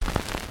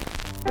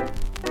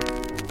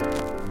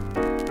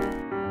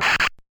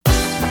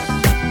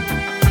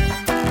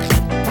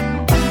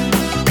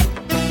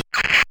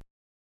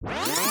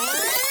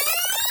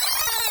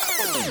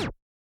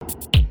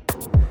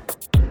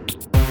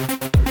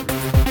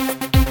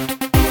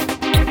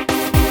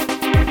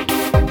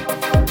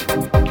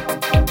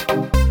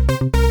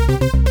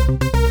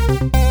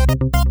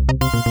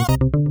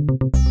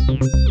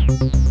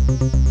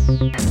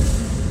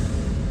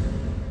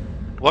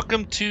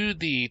to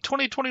the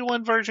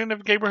 2021 version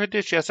of Gayborhood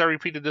Dish. Yes, I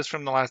repeated this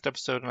from the last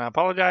episode, and I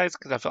apologize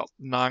because I felt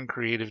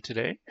non-creative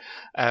today.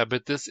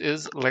 But this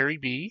is Larry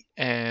B,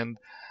 and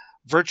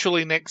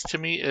virtually next to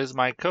me is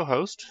my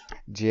co-host.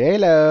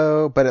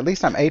 J-Lo, but at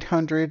least I'm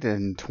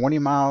 820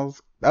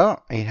 miles,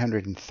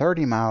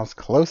 830 miles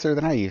closer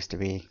than I used to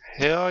be.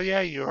 Hell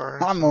yeah, you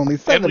are. I'm So, only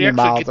and we 70 actually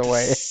miles get to,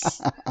 away.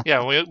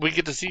 yeah, we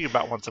get to see you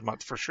about once a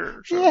month for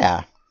sure. So,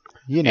 Yeah,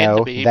 and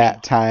the baby.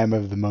 that time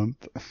of the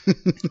month.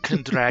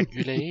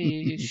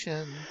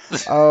 Congratulations.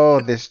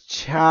 Oh, this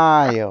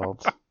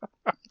child.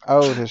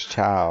 Oh, this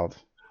child.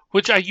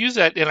 Which I used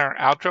that in our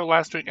outro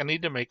last week. I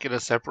need to make it a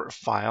separate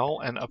file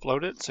and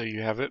upload it so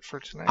you have it for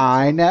tonight.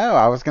 I So. know.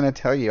 I was going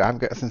to tell you. I've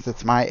got since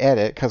it's my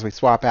edit because we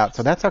swap out.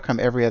 So that's how come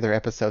every other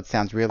episode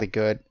sounds really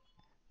good.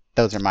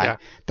 Those are mine. Yeah.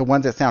 The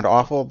ones that sound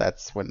awful,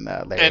 that's when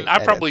Larry And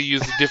I probably edits.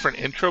 used a different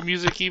intro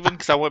music even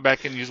because I went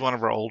back and used one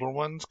of our older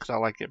ones because I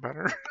like it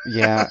better.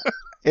 Yeah,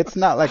 it's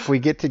not like we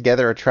get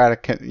together or try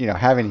to,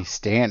 have any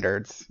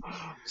standards.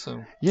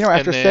 So.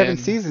 After 7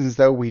 seasons,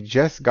 though, we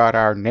just got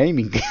our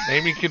naming.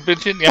 Naming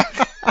convention, yeah.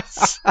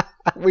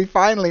 We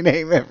finally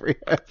name every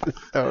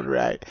episode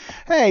right.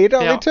 Hey, it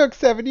only took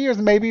 7 years.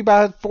 Maybe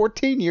by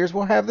 14 years,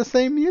 we'll have the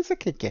same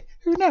music again.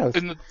 Who knows?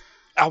 And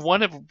I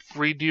want to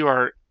redo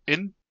our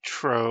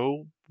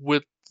intro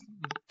with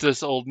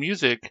this old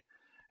music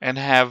and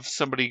have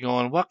somebody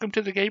going, "Welcome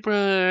to the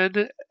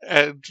Gayborhood,"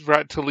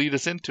 right to lead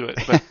us into it.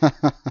 But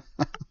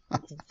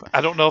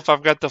I don't know if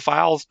I've got the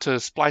files to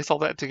splice all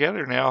that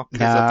together now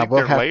because I think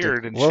they're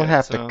layered and shit. We'll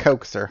have to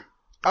coax her.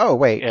 Oh,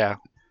 wait. Yeah.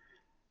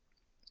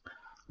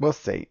 We'll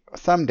see.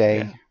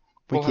 Someday,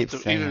 we'll keep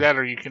saying either that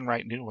or you can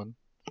write new one.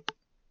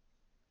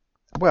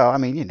 Well, I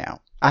mean,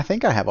 I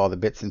think I have all the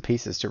bits and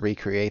pieces to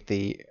recreate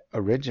the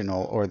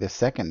original or the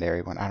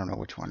secondary one. I don't know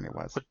which one it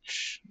was.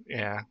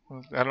 Yeah.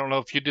 I don't know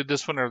if you did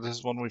this one or this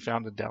is one we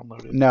found and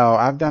downloaded. No,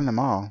 I've done them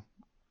all.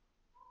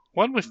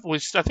 One we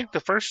I think the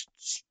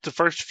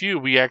first few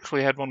we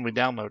actually had one we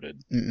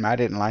downloaded. I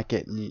didn't like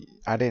it.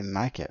 I didn't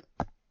like it.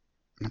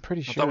 I'm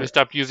pretty sure. I thought we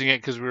stopped using it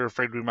because we were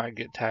afraid we might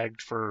get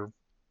tagged for.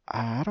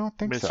 I don't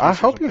think so. I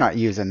hope you're not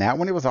using that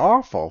one. It was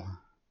awful.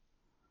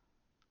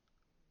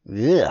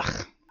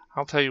 Ugh.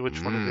 I'll tell you which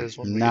one it is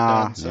when we get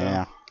done. So.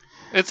 Yeah.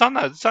 It's on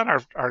our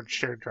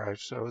shared drive,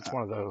 so it's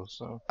one of those.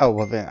 So. Oh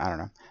well, then I don't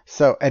know.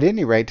 So at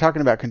any rate,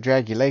 talking about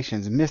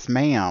congratulations, Miss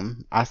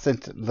Ma'am, I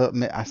sent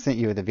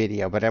you the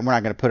video, but we're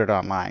not going to put it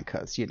online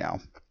because yes.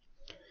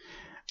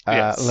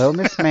 Little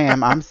Miss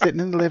Ma'am, I'm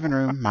sitting in the living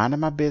room minding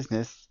my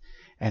business,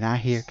 and I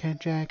hear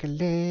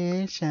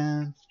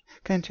congratulations,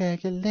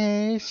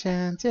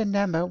 you're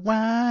number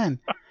one,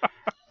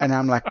 and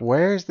I'm like,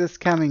 where's this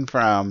coming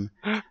from?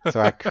 So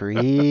I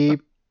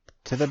creep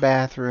to the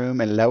bathroom,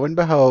 and lo and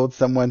behold,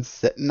 someone's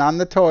sitting on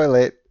the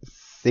toilet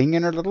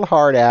singing her little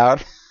heart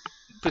out.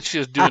 But she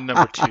was doing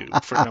number 2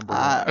 for number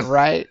 1.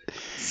 Right.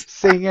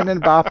 Singing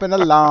and bopping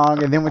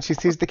along, and then when she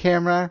sees the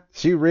camera,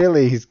 she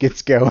really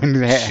gets going.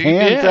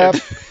 Hands up.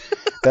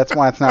 That's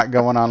why it's not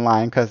going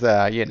online, because,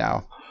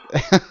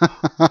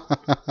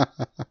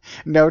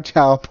 no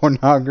child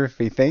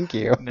pornography, thank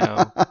you.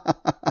 No.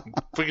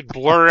 If we could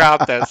blur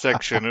out that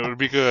section, it would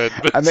be good.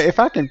 But... I mean, if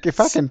I can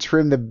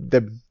trim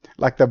the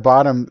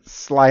bottom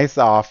slice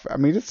off, I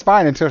mean, it's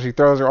fine until she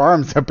throws her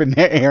arms up in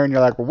the air and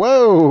you're like,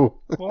 whoa.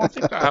 Well, I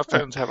think the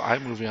iPhones have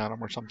iMovie on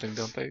them or something,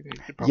 don't they?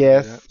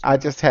 Yes, that, so. I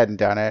just hadn't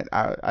done it.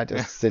 I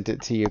just sent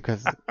it to you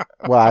because,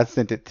 I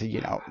sent it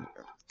to,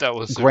 that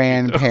was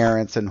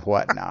grandparents and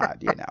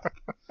whatnot,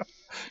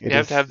 You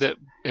have to have that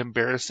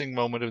embarrassing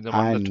moment of them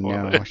on the toilet.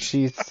 I know.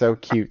 She's so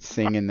cute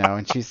singing, though,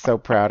 and she's so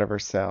proud of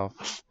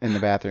herself in the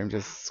bathroom,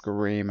 just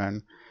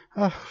screaming.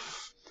 Oh,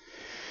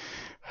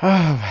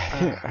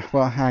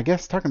 well, I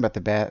guess talking about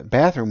the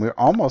bathroom, we're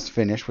almost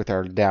finished with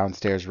our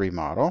downstairs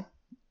remodel.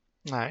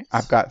 Nice.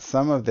 I've got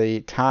some of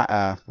the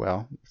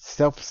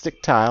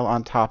self-stick tile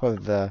on top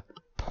of the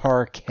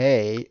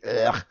parquet.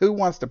 Ugh, who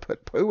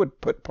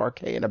would put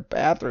parquet in a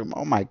bathroom?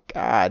 Oh my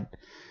God.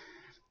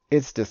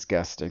 It's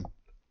disgusting.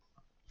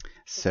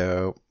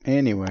 So,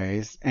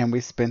 anyways, and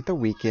we spent the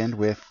weekend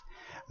with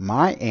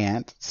my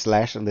aunt /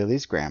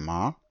 Lily's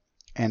grandma.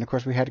 And, of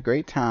course, we had a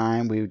great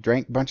time. We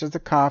drank bunches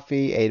of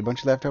coffee, ate a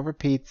bunch of leftover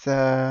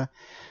pizza,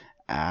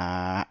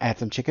 had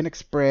some Chicken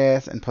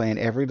Express, and playing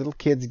every little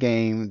kid's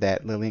game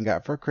that Lillian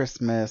got for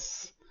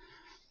Christmas.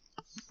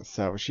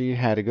 So she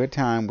had a good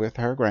time with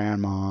her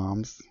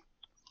grandmoms.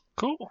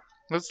 Cool.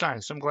 That's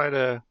nice. I'm glad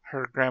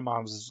her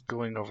grandmoms is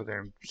going over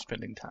there and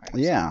spending time.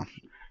 Yeah. So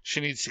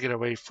she needs to get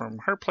away from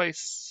her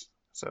place,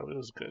 so it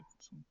was good.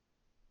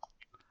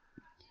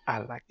 I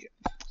like it.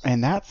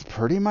 And that's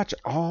pretty much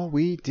all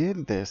we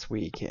did this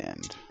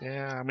weekend.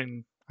 Yeah, I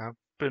mean, I've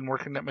been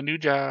working at my new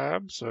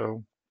job,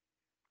 so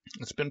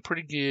it's been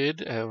pretty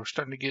good. We're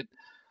starting to get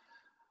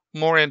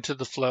more into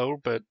the flow,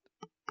 but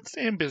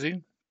staying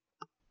busy.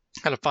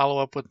 Had a follow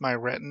up with my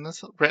retina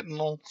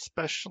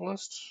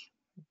specialist.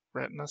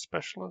 I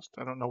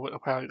don't know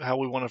how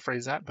we want to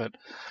phrase that, but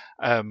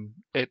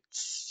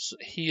it's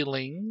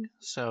healing,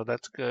 so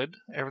that's good.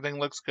 Everything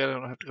looks good. I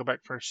don't have to go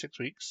back for 6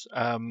 weeks.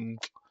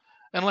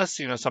 unless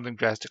something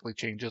drastically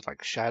changes,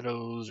 like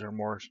shadows or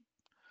more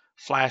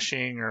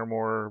flashing or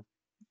more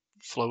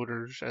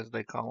floaters, as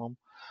they call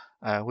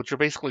them, which are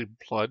basically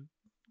blood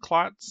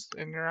clots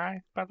in your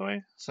eye, by the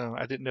way. So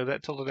I didn't know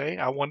that till today.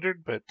 I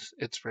wondered, but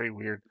it's very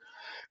weird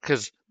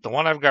because the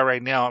one I've got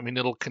right now, I mean,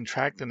 it'll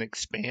contract and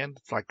expand.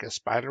 It's like a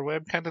spider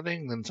web kind of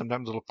thing. Then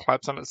sometimes it'll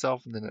collapse on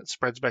itself and then it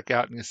spreads back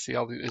out and you see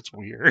all the, it's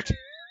weird.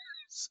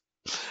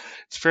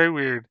 It's very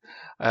weird.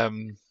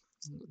 Um,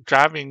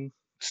 Driving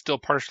still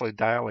partially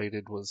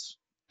dilated was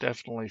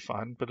definitely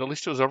fun, but at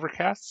least it was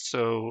overcast,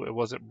 so it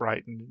wasn't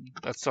bright. And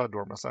I still had to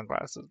wear my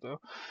sunglasses though.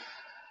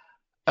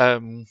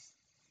 Um,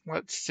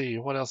 let's see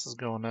what else is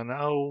going on.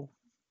 Oh,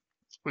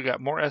 we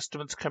got more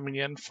estimates coming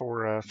in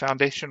for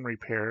foundation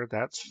repair.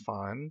 That's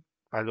fun,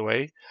 by the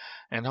way.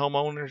 And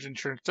homeowners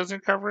insurance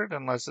doesn't cover it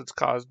unless it's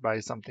caused by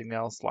something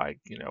else like,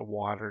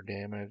 water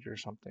damage or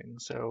something.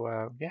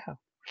 So, yeah,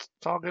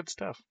 it's all good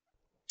stuff.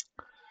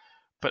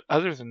 But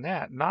other than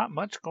that, not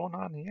much going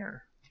on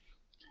here.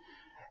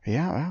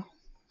 Yeah, well,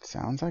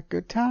 sounds like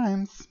good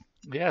times.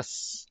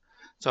 Yes.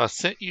 So I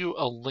sent you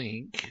a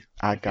link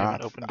if you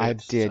haven't opened I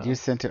it. did. You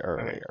So, sent it okay.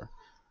 earlier.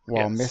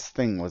 While Yes. Miss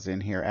Thing was in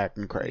here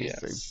acting crazy.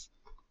 Yes.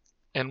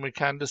 And we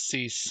kind of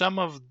see some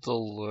of the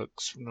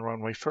looks from the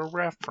runway for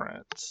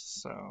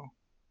reference. So All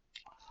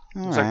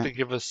looks like right. they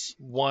give us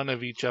one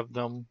of each of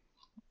them,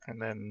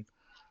 and then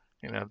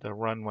the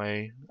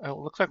runway. Oh, it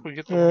looks like we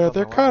get the ones on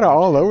They're the kind of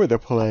runway all too. over the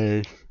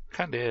place.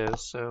 Kind of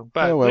is. So, Oh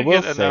but well, we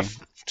we'll get see.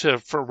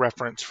 enough for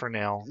reference for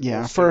now. We'll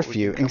Yeah, see for a what we can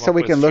few, and come so up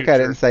we with can look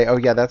at it and future. say, "Oh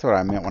yeah, that's what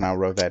I meant when I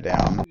wrote that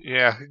down."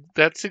 Yeah,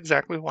 that's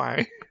exactly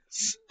why.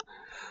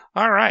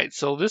 All right,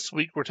 so this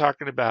week we're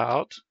talking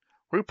about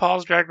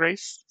RuPaul's Drag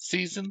Race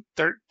Season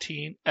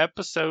 13,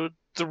 Episode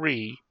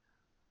 3,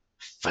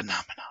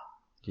 Phenomena.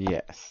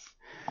 Yes.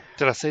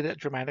 Did I say that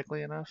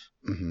dramatically enough?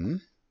 Mm-hmm.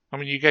 I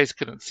mean, you guys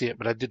couldn't see it,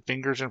 but I did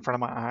fingers in front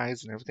of my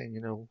eyes and everything,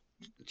 spirit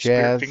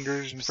Jazz,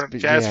 fingers in front,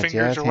 jazz yeah,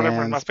 fingers jazz or whatever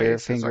in hands, my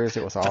spirit face. It's like, fingers.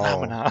 It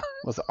Phenomena.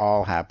 was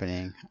all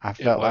happening. I It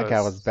felt like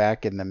I was was.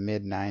 back in the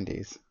mid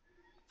 '90s.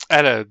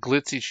 At a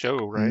glitzy show,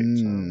 right?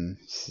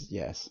 So,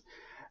 Yes.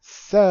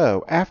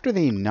 So after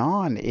the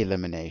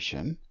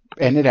non-elimination,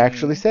 and it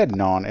actually hmm said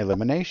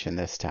non-elimination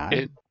this time.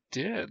 it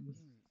did.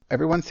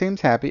 Everyone seems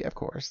happy, of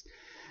course.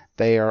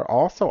 They are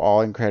also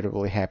all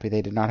incredibly happy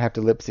they did not have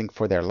to lip sync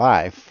for their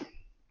life,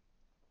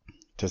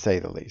 to say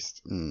the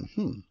least.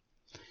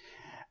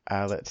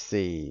 Let's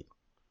see.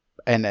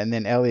 And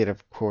then Elliot,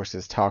 of course,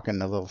 is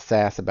talking a little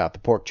sass about the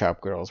pork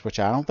chop girls, which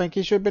I don't think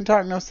he should have been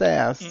talking no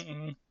sass.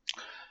 Mm-mm.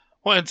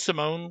 Well, and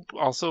Simone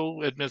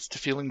also admits to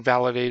feeling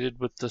validated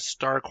with the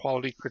star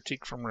quality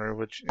critique from her,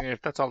 which,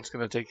 if that's all it's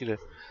going to take you to. I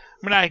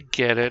mean, I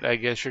get it. I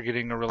guess you're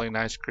getting a really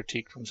nice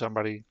critique from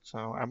somebody. So,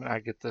 I mean, I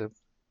get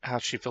how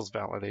she feels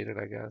validated,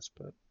 I guess.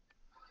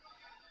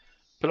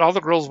 But all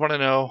the girls want to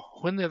know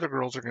when the other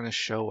girls are going to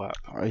show up.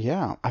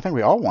 Yeah, I think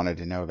we all wanted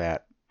to know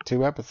that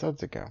 2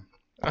 episodes ago.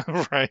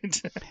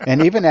 Right?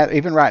 And even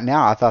right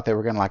now, I thought they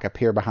were going to like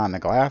appear behind the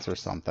glass or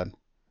something,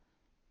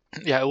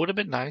 Yeah, it would have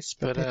been nice,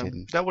 but but they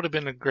didn't. that would have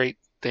been a great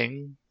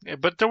thing.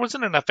 But there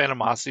wasn't enough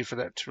animosity for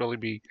that to really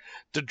be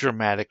the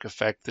dramatic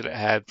effect that it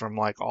had from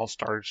like All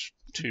Stars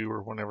 2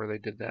 or whenever they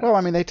did that. Well,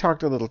 I mean, they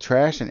talked a little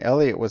trash, and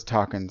Elliot was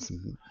talking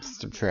some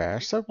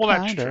trash, so Well,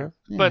 that's kind true. of,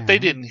 you But they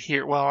know. didn't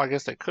hear. Well, I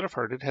guess they could have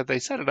heard it had they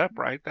set it up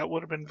right. That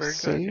would have been very good.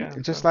 See, Yeah.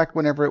 just So like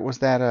whenever it was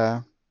that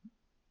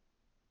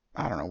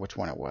I don't know which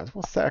one it was.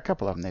 Well, a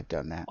couple of them they've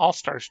done that. All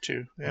Stars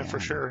 2, yeah, Yeah. for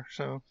sure.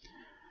 So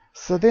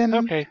So then,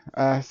 okay.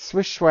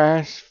 swish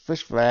swash,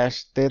 flish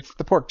flash. That's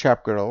the pork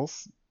chop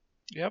girls.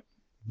 Yep.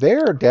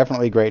 They're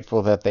definitely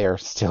grateful that they are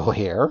still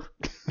here.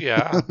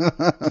 Yeah.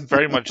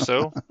 Very much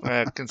so.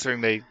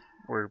 Considering they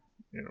were,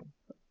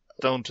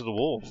 thrown to the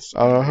wolves.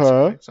 I mean,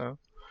 Uh-huh. basically. So.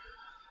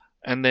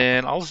 And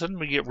then all of a sudden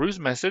we get Rue's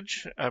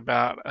message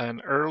about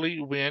an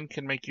early win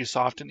can make you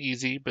soft and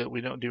easy, but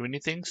we don't do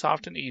anything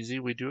soft and easy.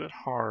 We do it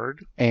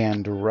hard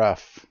And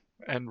rough.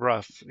 and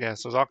rough. Yeah,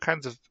 so there's all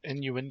kinds of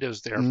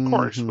innuendos there, of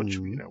course, which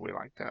Mm-hmm. we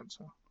like that.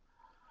 So,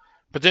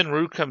 but then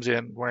Rue comes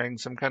in wearing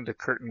some kind of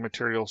curtain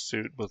material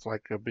suit with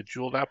like a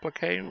bejeweled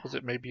applique. Was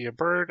it maybe a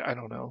bird? I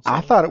don't know.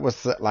 I So thought it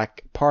was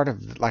like part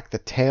of like the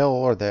tail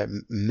or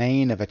the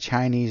mane of a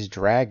Chinese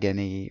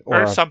dragon or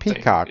or a something.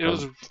 peacock. It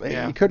was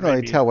You couldn't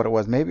really maybe tell what it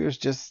was. Maybe it was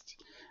just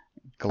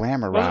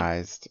wasn't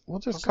glamorized. We'll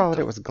just wasn't call it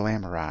the it was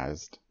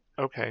glamorized.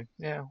 okay.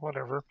 Yeah,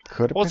 whatever.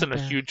 Could have been a Wasn't a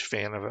bear. huge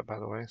fan of it, by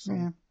the way. So.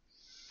 Yeah.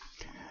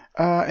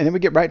 And then we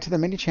get right to the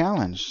mini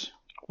challenge.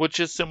 Which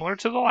is similar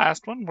to the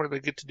last one, where they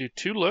get to do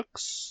 2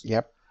 looks,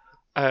 Yep.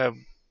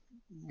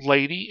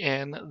 lady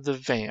and the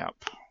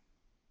vamp.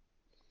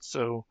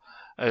 So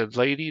a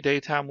lady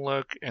daytime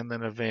look and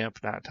then a vamp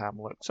nighttime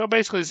look. So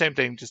basically the same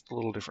thing, just a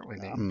little differently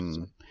named.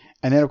 So.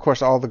 And then, of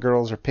course, all the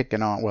girls are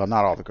picking on, well,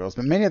 not all the girls,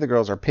 but many of the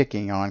girls are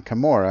picking on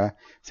Kimura,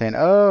 saying,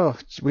 oh,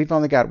 we've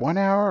only got 1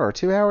 hour or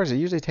 2 hours. It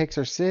usually takes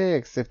her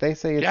 6. If they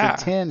say it's Yeah. at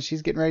 10,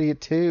 she's getting ready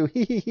at 2.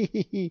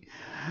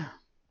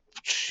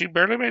 she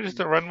barely made it to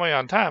the runway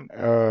on time,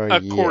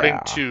 according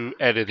Yeah. to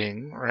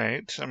editing,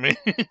 right? I mean,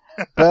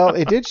 Well,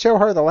 it did show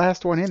her the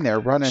last one in there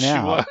running she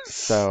out. was.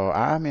 So,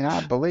 I mean,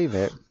 I believe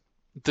it.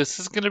 This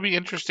is going to be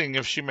interesting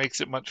if she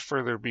makes it much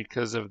further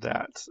because of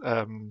that.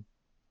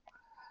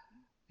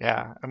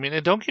 Yeah, I mean,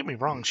 and don't get me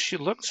wrong, she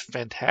looks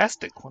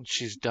fantastic when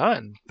she's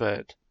done,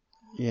 but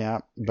Yeah,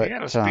 you gotta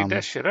but speed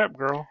that shit up,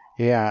 girl.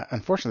 yeah,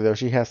 unfortunately though,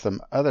 she has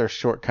some other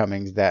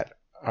shortcomings that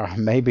are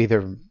maybe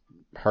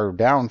her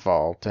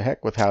downfall. To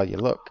heck with how you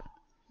look.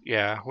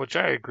 Yeah, which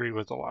I agree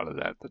with a lot of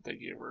that they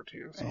gave her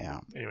too. So Yeah.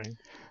 anyway,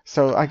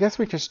 So I guess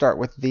we could start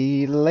with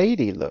the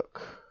lady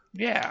look.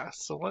 yeah.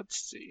 So let's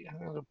see.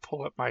 I'm gonna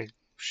pull up my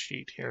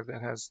sheet here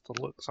that has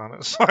the looks on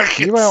it, so I You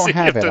can don't see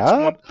have if it that's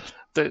one up?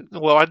 that.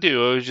 Well, I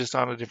do. It was just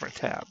on a different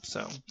tab.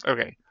 So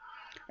okay.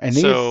 And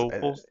these, So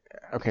we'll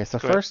okay, so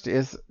go ahead. first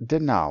is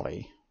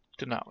Denali.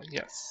 Denali,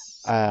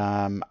 yes.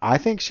 I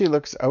think she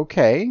looks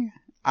okay.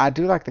 I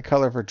do like the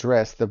color of her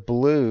dress. The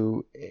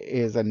blue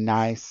is a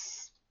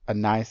nice, a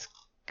nice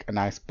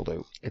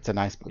blue. It's a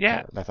nice blue Yeah.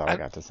 color. That's all I I,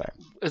 got to say.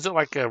 is it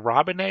like a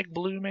robin egg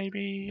blue,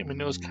 maybe? I mean,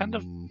 it was kind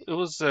of. Mm, It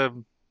was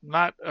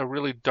not a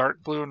really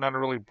dark blue, not a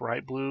really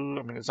bright blue.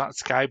 I mean, it's not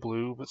sky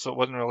blue, but so it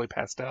wasn't really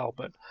pastel.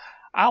 But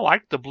I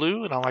liked the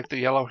blue and I liked the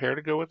yellow hair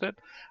to go with it.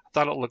 I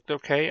thought it looked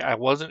okay. I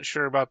wasn't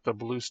sure about the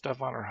blue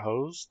stuff on her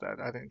hose. That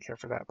I didn't care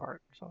for that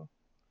part. So,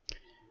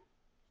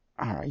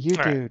 all right, you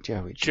all right, do,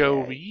 Joey J.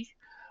 Joey,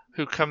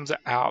 who comes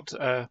out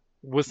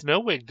with no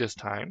wig this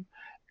time.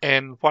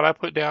 And what I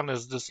put down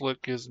is this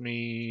look gives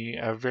me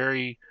a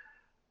very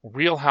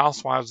Real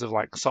Housewives of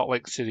like Salt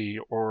Lake City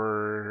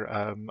or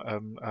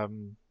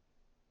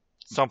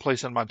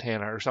someplace in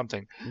Montana or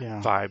something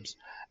Yeah. vibes.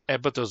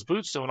 But those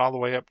boots that went all the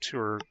way up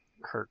to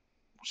her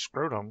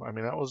scrotum. I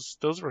mean,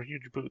 those were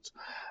huge boots.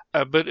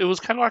 But it was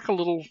kind of like a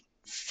little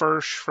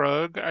fur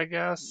shrug, I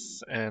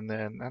guess. And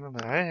then I don't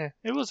know,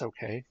 it was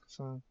okay.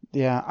 So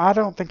Yeah, I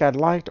don't think I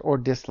liked or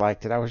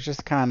disliked it. I was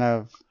just kind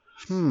of,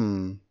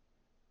 hmm,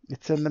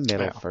 it's in the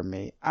middle yeah, for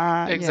me.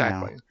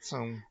 exactly.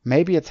 So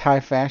Maybe it's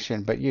high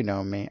fashion, but you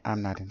know me,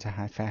 I'm not into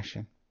high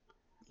fashion.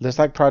 Just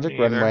like Project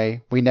me either.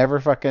 Runway, we never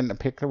fucking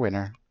pick the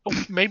winner.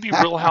 Oh, maybe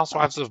Real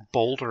Housewives of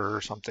Boulder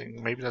or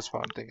something. Maybe that's what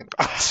I'm thinking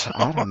about. So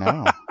I don't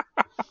know.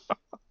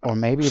 Or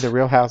maybe the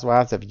Real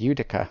Housewives of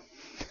Utica.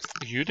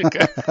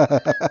 Utica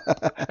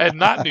and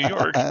not New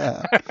York. All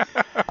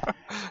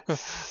right,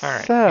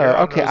 you're So,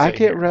 on okay, I Rosé get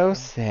here.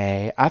 Rose.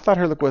 I thought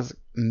her look was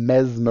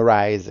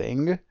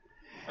mesmerizing.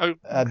 Oh,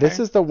 This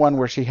okay. is the one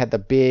where she had the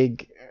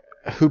big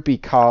hoopy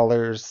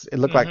collars. It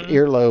looked like Mm-hmm.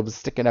 earlobes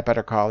sticking up at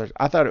her collars.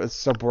 I thought it was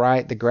so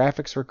bright. The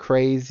graphics were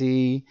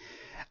crazy.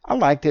 I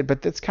liked it,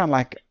 but it's kind of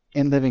like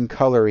in living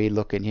colory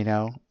looking,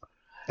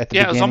 at the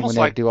Yeah, it was beginning when almost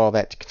they like do all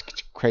that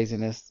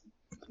craziness.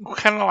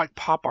 kind of like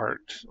pop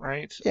art,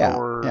 right? Yeah,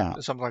 Or yeah.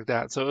 something like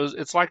that. So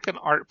it's like an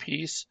art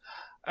piece.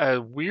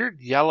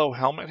 Weird yellow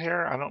helmet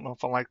hair. I don't know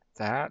if I like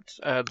that.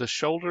 The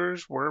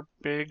shoulders were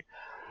big.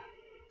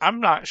 I'm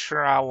not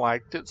sure I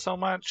liked it so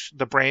much.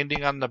 The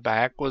branding on the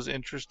back was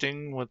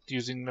interesting with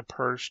using the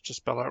purse to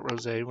spell out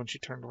Rosé when she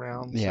turned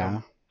around. So,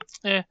 Yeah.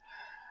 eh.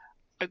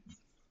 I-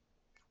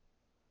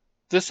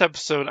 This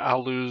episode,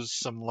 I'll lose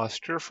some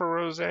luster for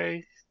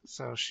Rosé.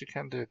 So she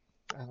kind of,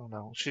 I don't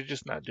know. She's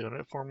just not doing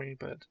it for me.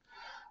 But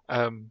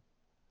um,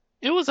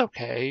 it was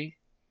okay.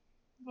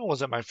 It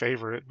wasn't my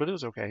favorite, but it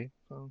was okay.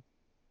 So,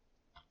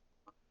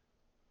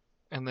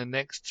 and the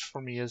next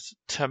for me is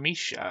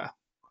Tamisha.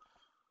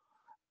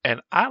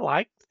 And I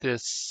liked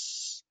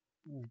this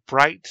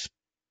bright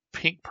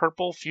pink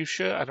purple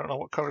fuchsia. I don't know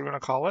what color you want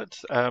to call it.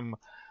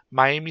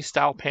 Miami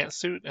style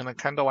pantsuit, and I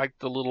kind of liked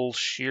the little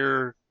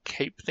sheer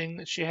cape thing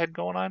that she had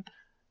going on.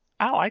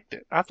 I liked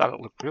it. I thought it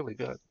looked really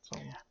good. So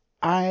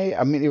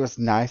I mean, it was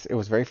nice. It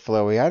was very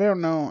flowy. I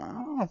don't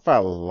know if I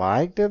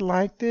liked it.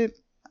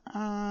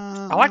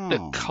 I like the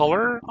Oh.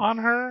 color on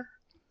her.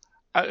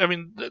 I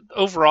mean,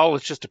 overall,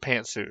 it's just a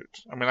pantsuit.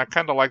 I mean, I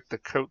kind of like the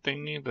coat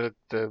thingy,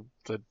 the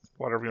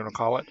whatever you want to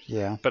call it,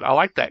 Yeah. but I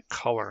like that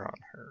color on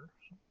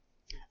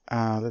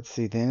her. Let's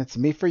see then. It's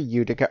me for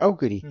Utica. Oh,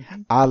 goody.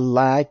 Hmm. I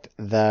liked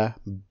the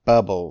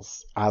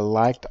bubbles. I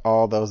liked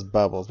all those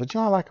bubbles. But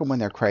I like them when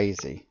they're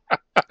crazy.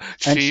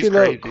 And She's she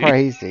looked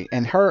crazy. crazy.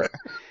 And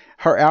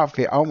her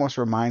outfit almost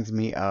reminds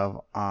me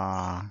of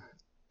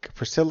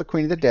Priscilla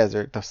Queen of the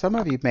Desert. Though some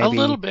of you may A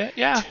little be bit,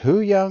 yeah. too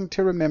young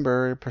to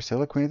remember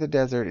Priscilla Queen of the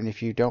Desert. And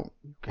if you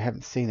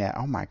haven't seen that,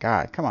 oh my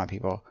God, come on,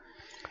 people.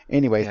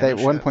 Anyways, Yeah, no at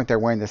one shit. point they're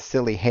wearing this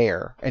silly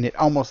hair, and it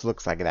almost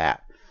looks like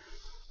that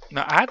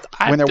No,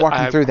 when they're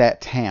walking through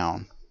that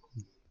town.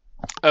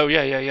 oh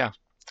yeah, yeah, yeah.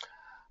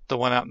 The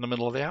one out in the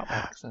middle of the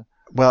outback. So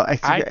Well, I,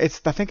 I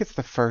think it's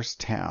the first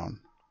town.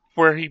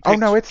 where he Oh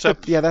no, picks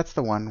up, that's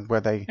the one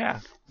where yeah,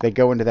 they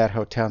go into that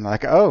hotel and they're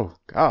like, oh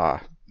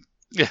God,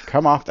 yeah.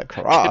 come off the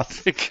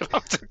cross. Get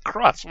off the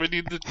cross. We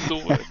need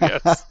the wood,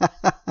 yes.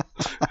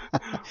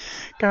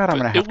 God, I'm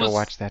But gonna it have to was.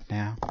 watch that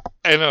now.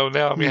 I know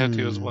now I'm gonna have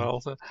to as Hmm.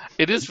 well. So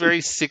it is very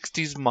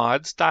 60s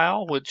mod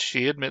style, which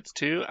she admits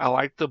to. I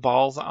like the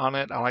balls on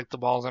it. I like the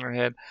balls on her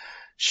head.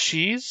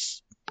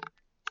 She's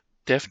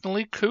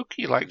definitely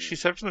kooky, like she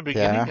said from the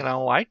beginning, Yeah. and I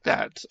like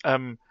that.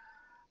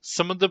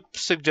 Some of the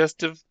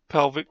suggestive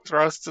pelvic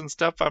thrusts and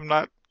stuff, I'm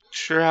not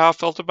sure how I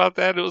felt about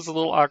that. It was a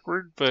little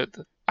awkward, but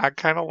I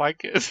kind of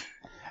like it.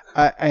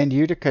 And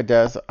Utica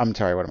does. I'm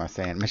sorry, what am I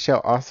saying?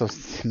 Michelle also.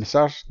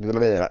 Michelle, you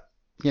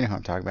know who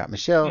I'm talking about.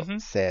 Michelle Hmm.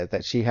 says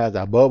that she has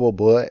a bubble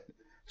butt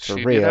for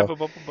She did have real, a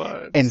bubble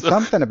butt. and So.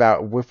 something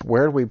about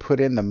where do we put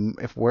in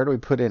where do we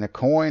put in a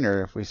coin,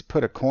 or if we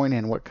put a coin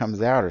in, what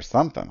comes out, or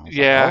something. I was like,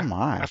 oh Yeah, I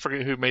my,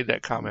 forget who made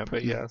that comment, but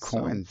putting yeah, so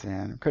coins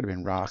in. It could have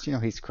been Ross. You know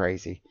he's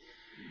crazy.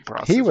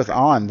 Ross He is was crazy.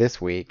 on this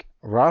week.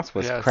 Ross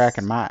was Yes.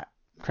 cracking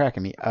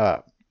me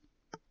up.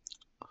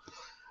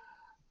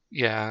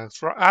 Yeah,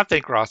 I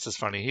think Ross is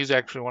funny. He's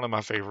actually one of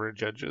my favorite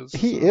judges.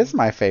 He is So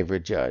my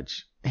favorite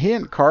judge. He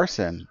and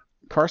Carson.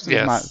 Carson's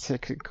my yes.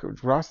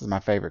 Ross is my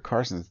favorite.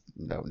 Carson's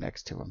no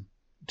next to him.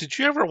 Did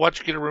you ever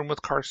watch Get a Room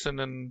with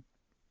Carson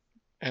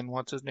and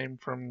what's his name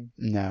from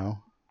No.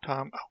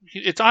 Tom? Oh,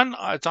 it's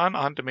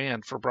on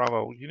demand for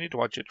Bravo. You need to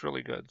watch it. It's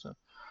really good.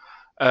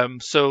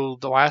 So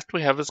the last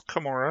we have is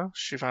Kimura.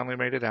 She finally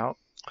made it out.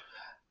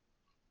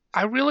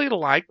 I really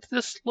liked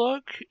this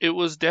look. It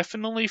was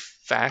definitely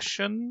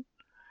fashion.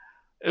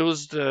 It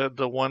was the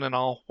one in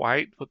all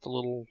white with the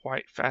little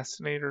white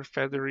fascinator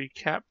feathery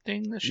cap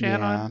thing that she had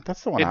Yeah, on.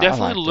 that's the one It I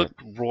definitely liked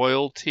it. looked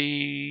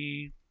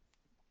royalty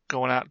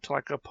going out to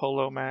like a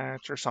polo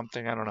match or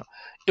something. I don't know.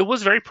 It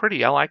was very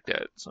pretty. I liked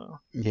it. So,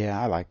 Yeah,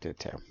 I liked it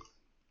too.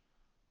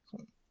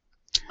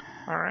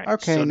 all right.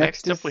 Okay, So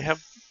next next up is we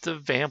have the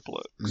vamp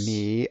looks.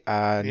 me.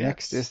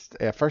 Next Yes.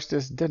 is first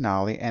is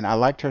Denali, and I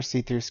liked her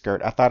see-through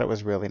skirt. I thought it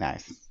was really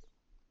nice.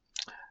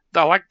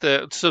 I like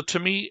the. So to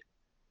me,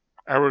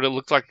 I wrote it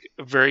looked like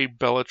very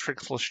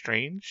Bellatrix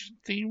Lestrange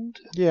themed.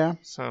 Yeah.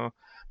 So,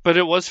 but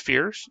it was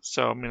fierce.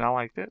 So I mean, I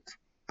liked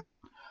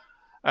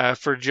it.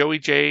 For Joey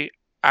J,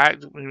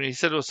 when he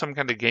said it was some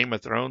kind of Game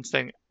of Thrones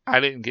thing, I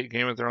didn't get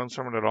Game of Thrones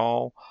from it at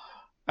all.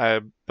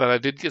 But I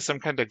did get some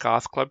kind of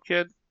goth club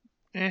kid.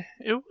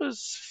 It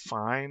was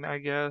fine, I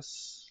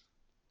guess.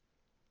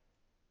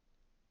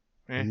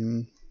 Eh.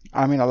 Mm.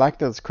 I mean, I like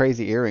those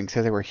crazy earrings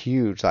because they were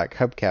huge, like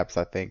hubcaps,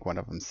 I think one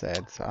of them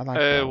said. So I like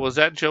Was those.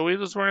 that Joey that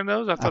was wearing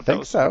those? I I thought that think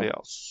was somebody so.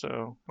 else.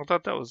 So I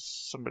thought that was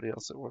somebody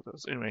else that wore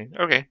those. Anyway,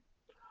 okay.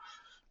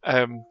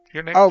 You're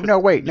Oh, next with no,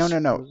 wait. No, Miss. no,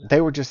 no.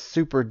 They were just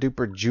super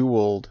duper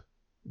jeweled.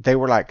 They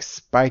were like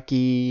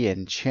spiky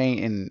and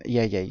chain and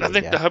yeah, yeah, I yeah,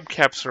 think yeah. the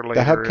hubcaps are The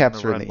later in the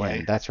hubcaps are in the runway.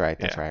 end. That's right.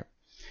 That's Yeah.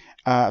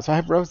 right. So I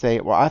have Rose.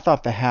 Well, I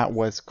thought the hat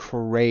was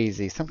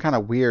crazy. Some kind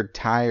of weird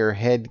tire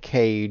head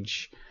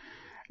cage.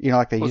 You know,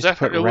 like they Was used to that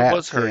her? put It was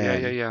rats her. Yeah,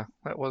 yeah, in. yeah.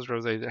 That was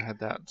Rose that had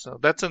that. So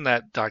that's in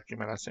that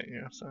document I sent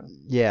you. So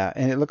Yeah,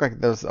 and it looked like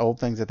those old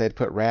things that they'd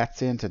put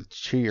rats in to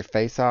chew your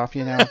face off,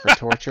 for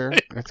torture.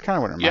 That's kind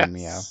of what it reminded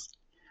me of. yes.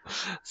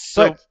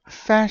 So But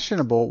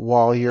fashionable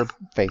while your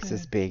face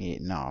is being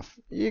eaten off.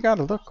 You got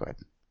to look good.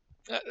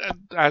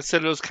 I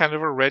said it was kind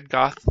of a red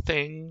goth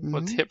thing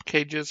with Hmm. hip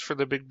cages for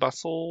the big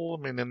bustle.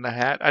 I mean, in the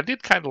hat. I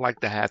did kind of like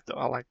the hat though.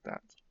 I like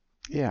that.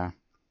 Yeah.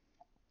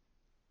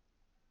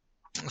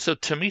 So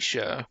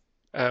Tamisha,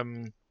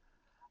 um,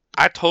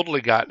 I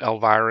totally got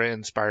Elvira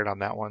inspired on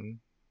that one,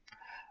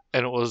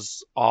 and it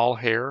was all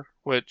hair,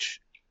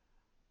 which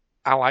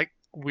I like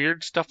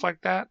weird stuff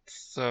like that.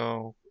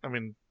 So I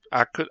mean,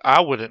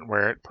 I wouldn't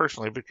wear it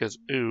personally because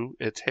ooh,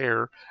 it's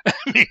hair. I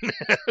mean,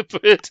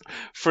 but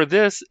for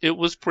this, it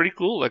was pretty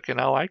cool looking.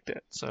 I liked it.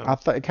 I So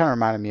thought it kind of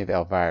reminded me of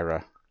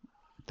Elvira.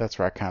 That's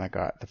where I kind of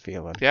got the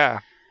feeling. yeah.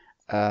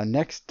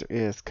 Next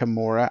is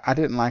Kimura. I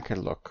didn't like her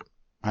look.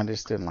 I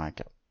just didn't like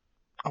it.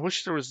 I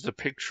wish there was the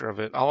picture of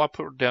it. All I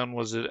put down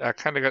was it. I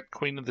kind of got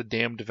Queen of the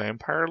Damned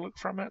Vampire look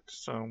from it.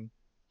 So,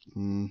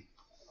 Mm,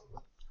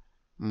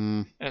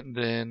 mm. and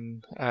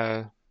then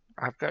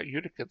I've got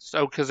Utica.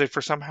 Oh, because they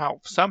for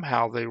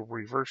somehow they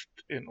reversed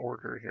in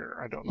order here.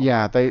 I don't know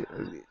Yeah, how.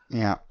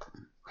 yeah.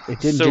 It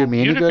didn't do So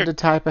me any good Utica, to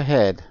type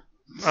ahead.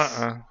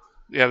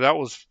 yeah, that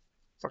was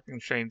fucking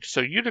strange.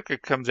 So Utica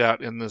comes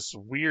out in this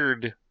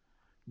weird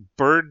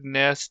bird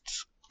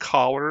nest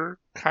collar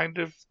kind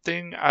of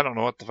thing. I don't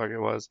know what the fuck it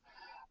was.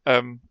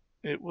 Um,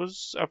 it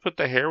was. I put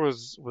the hair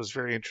was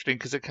very interesting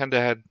because it kind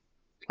of had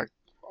like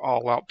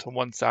all out to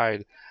one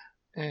side.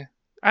 Eh,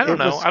 I don't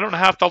It know. was I don't know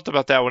how I felt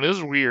about that one. It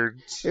was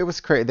weird. it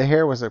was crazy. The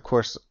hair was, of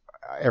course,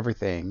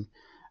 everything.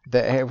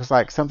 It was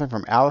like something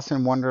from Alice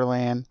in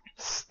Wonderland,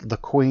 the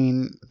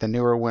Queen, the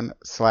newer one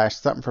slash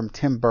something from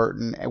Tim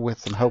Burton with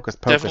some hocus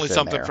Definitely pocus in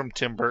something there. from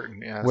Tim Burton.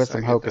 With Yes, I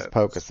some get hocus that.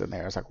 pocus in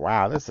there. I was like,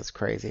 wow, this is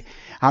crazy.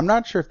 I'm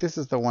not sure if this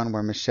is the one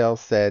where Michelle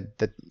said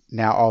that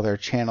now all their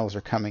channels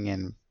are coming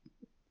in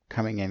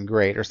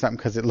great or something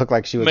because it looked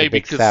like she was a Maybe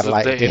big because of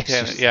satellite the dish or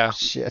antenna. some Yeah.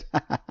 shit.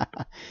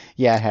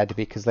 Yeah, it had to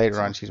be because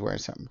later on So, she's wearing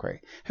something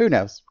great. Who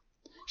knows?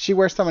 She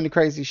wears so many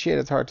crazy shit,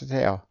 it's hard to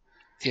tell.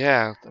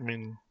 yeah. I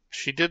mean,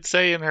 she did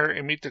say in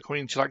her Meet the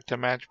Queen she liked to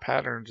match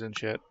patterns and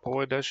shit.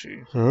 Boy, does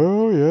she. So,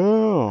 Oh,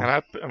 yeah.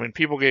 and I mean,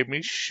 people gave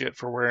me shit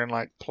for wearing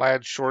like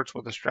plaid shorts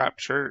with a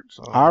strapped shirt.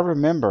 I So,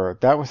 remember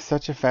that was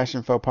such a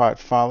fashion faux pas. It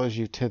follows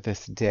you to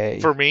this for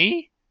day.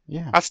 me,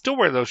 Yeah. I still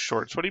wear those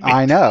shorts. What do you mean?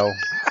 I know.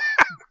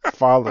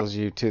 follows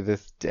you to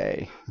this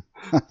day.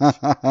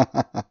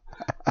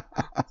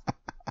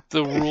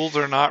 The rules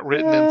are not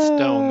written in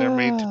stone; they're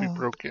made to be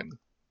broken.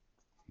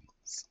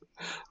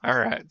 All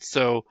right,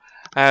 so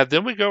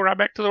then we go right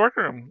back to the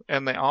workroom,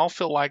 and they all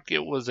feel like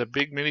it was a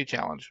big mini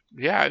challenge.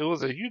 Yeah, it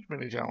was a huge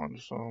mini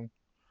challenge. So,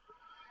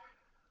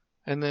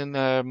 and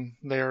then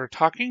they're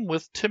talking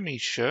with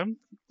Tamisha,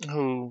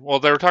 well,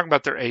 they were talking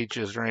about their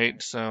ages,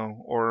 right?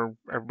 So, or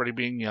everybody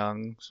being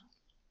young.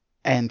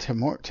 And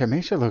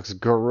Tamisha looks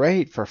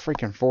great for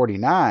freaking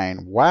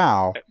 49.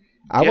 Wow.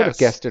 I would have Yes,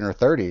 guessed in her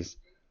 30s.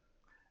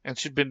 and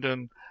she'd been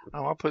doing.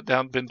 Oh, I'll put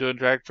down been doing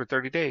drag for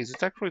 30 days.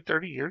 It's actually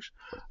 30 years.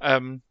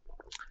 Um,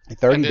 and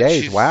 30 then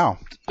days, wow.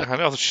 I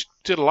know she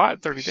did a lot in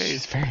 30 She's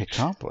days. very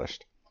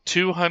accomplished.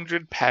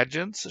 200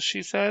 pageants,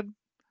 she said,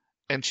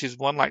 and she's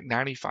won like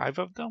 95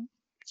 of them.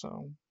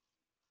 So,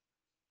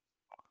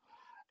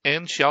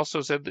 and she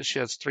also said that she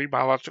has 3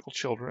 biological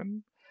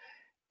children.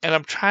 And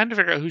I'm trying to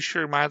figure out who she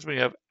reminds me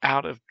of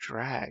out of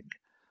drag.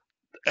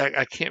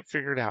 I can't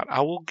figure it out.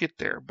 I will get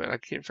there, but I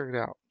can't figure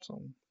it out.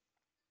 So,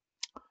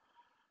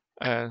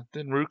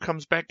 then Rue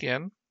comes back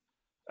in.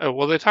 Oh,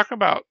 well, they talk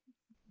about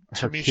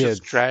Her Tamisha's kids.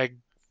 drag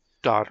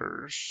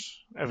daughters,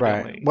 Right.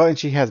 evidently. Well, and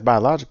she has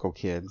biological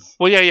kids.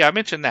 Well, yeah, I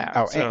mentioned that.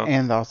 Oh, So,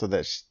 and also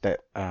that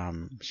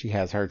she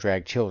has her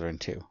drag children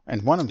too,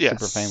 and one of them's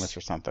super famous yes.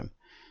 or something,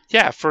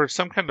 Yeah, for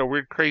some kind of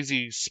weird,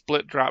 crazy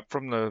split drop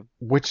from the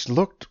which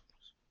looked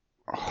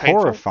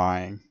painful.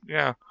 horrifying.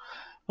 Yeah.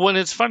 Well, and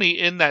it's funny,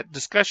 in that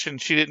discussion,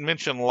 she didn't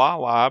mention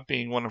Lala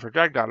being one of her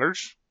drag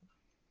daughters.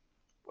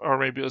 Or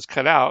maybe it was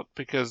cut out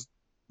because,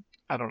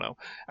 I don't know.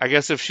 I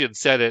guess if she had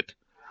said it,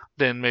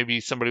 then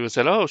maybe somebody would have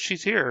said, oh,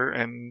 she's here.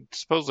 And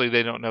supposedly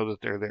they don't know that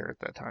they're there at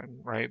that time,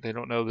 right? They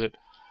don't know that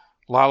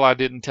Lala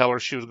didn't tell her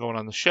she was going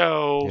on the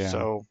show. Yeah.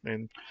 So,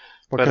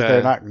 but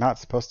Because they're not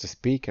supposed to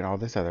speak and all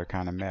this other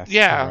kind of mess too,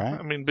 yeah, right?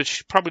 I mean, but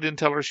she probably didn't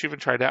tell her she even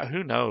tried out.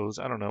 Who knows?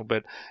 I don't know.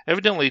 But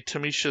evidently,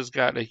 Tamisha's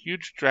got a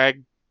huge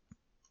drag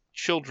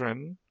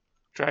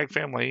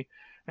family,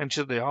 and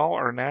they all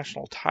are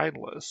national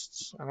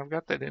titleists. And I've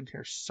got that in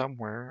here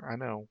somewhere. I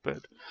know,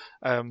 but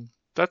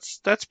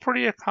that's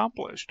pretty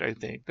accomplished. I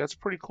think that's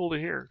pretty cool to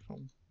hear. All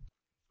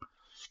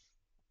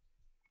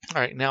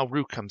right, now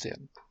Rue comes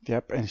in.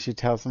 Yep, and she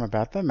tells them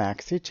about the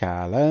Maxi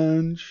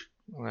Challenge.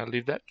 I'll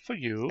leave that for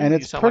you. And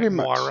You sound like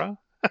Moira.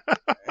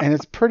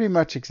 it's pretty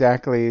much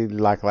exactly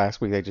like last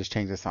week. They just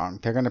changed the song.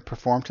 They're going to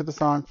perform to the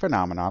song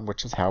Phenomenon,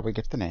 which is how we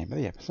get the name of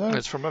the episode.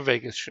 It's from a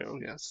Vegas show,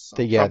 yes.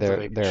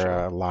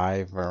 They're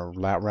live or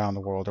around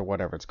the world or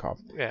whatever it's called.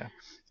 Yeah.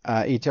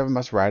 Each of them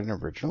must write an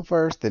original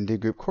verse, then do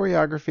group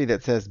choreography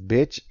that says,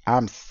 "Bitch,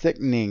 I'm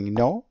sickening."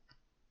 No.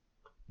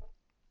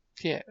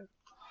 Yeah.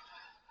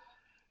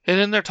 And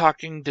then they're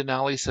talking.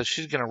 Denali says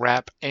she's going to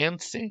rap and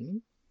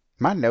sing.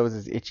 My nose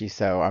is itchy,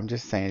 so I'm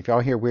just saying, if y'all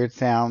hear weird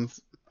sounds,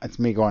 it's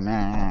me going.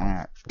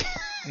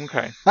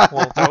 Okay.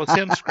 Well, that was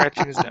him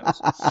scratching his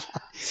nose.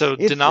 So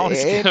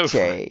Denali's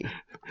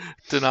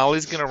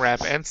gonna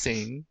rap and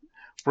sing.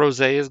 Rose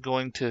is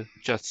going to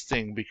just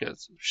sing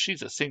because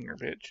she's a singer,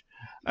 bitch.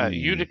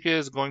 Utica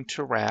is going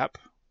to rap.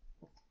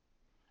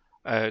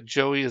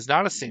 Joey is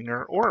not a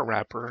singer or a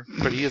rapper,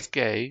 but he is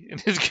gay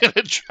and he's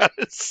gonna try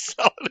to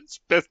sell it as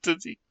best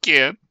as he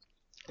can.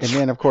 And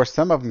then, of course,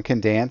 some of them can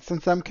dance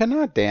and some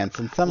cannot dance,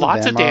 and some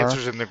Lots of them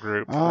dancers in the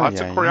group,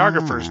 lots of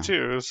choreographers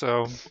too.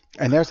 So,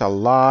 and there's a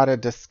lot of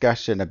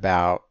discussion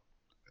about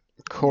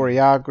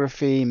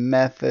choreography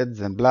methods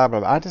and blah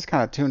blah blah. I just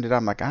kind of tuned it up.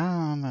 I'm like,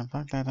 oh,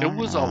 fuck that. It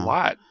was a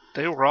lot.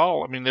 They were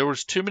all. I mean, there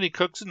was too many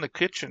cooks in the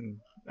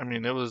kitchen. I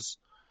mean, that was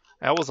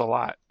a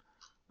lot.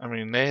 I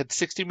mean, they had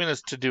 60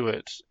 minutes to do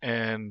it,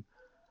 and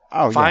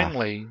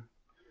finally,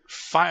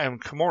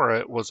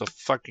 Kimura was a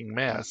fucking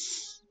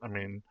mess. I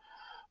mean.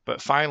 But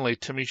finally,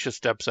 Tamisha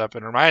steps up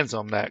and reminds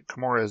them that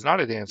Kimura is not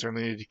a dancer, and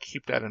they need to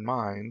keep that in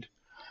mind.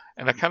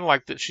 And I kind of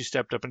like that she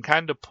stepped up and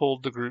kind of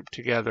pulled the group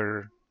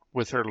together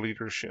with her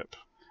leadership.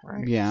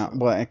 Right? Yeah,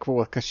 well,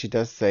 cool, because she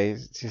does say,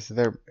 she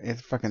said,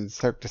 it's fucking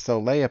Cirque du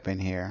Soleil up in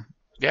here.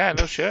 Yeah,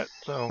 no shit.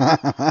 So,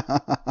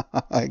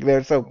 like,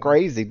 they're so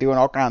crazy, doing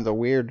all kinds of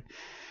weird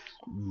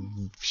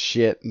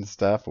shit and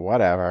stuff,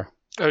 whatever.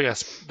 Oh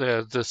yes,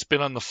 the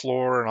spin on the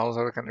floor and all this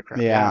other kind of crap.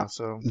 Yeah,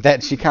 so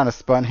that she kind of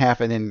spun half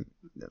and then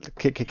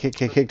kicked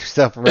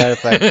herself around.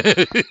 It's like,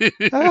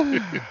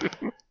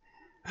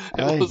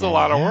 it was a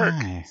lot of work.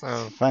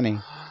 So funny.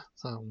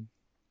 So,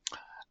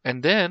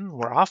 and then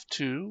we're off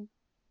to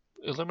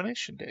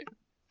Elimination Day.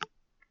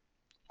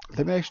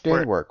 Elimination Day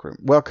in the workroom.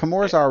 Well,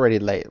 Kimura's already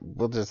late.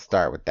 We'll just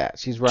start with that.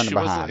 She's running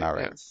behind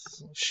already.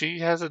 Yes. She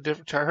has a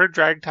different. Her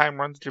drag time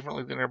runs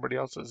differently than everybody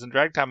else's, and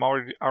drag time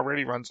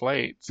already runs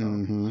late. So.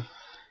 Mm-hmm.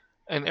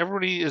 And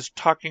everybody is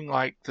talking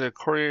like the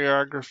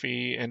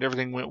choreography and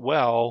everything went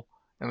well,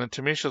 and then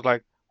Tamisha's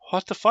like,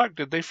 "What the fuck?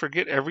 Did they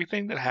forget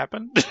everything that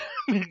happened?"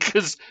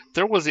 Because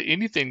there wasn't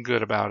anything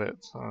good about it.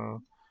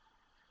 So.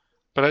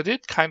 But I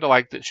did kind of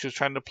like that she was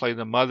trying to play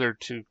the mother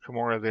to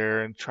Kimura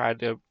there and tried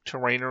to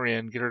rein her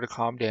in, get her to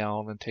calm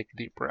down and take a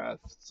deep breath.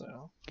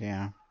 So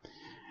yeah.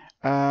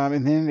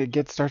 And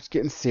then starts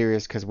getting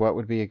serious because what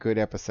would be a good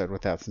episode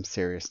without some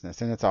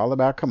seriousness? And it's all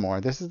about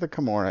Kimura. This is the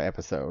Kimura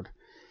episode.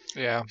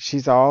 Yeah.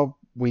 She's all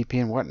weepy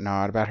and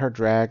whatnot about her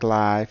drag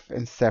life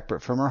and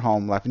separate from her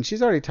home life. And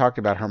she's already talked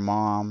about her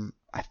mom,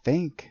 I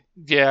think.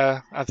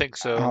 Yeah, I think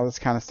And all so. this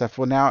kind of stuff.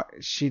 Well, now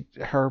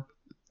her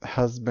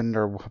husband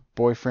or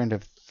boyfriend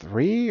of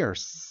 3 or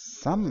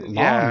some long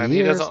Yeah, and he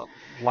years doesn't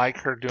like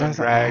her doing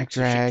doesn't like drag,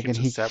 so she drag, and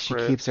keeps it she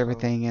separate. keeps So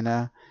everything in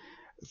a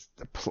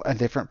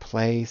different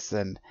place.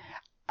 And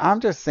I'm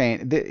just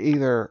saying that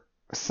either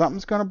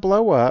something's going to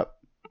blow up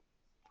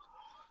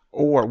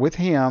or with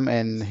him,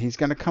 and he's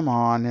going to come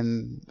on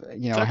and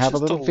that's have a just a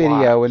little lot.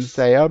 video and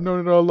say, I've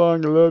known it all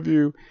along, I love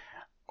you.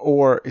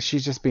 Or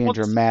she's just being Well,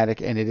 dramatic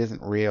and it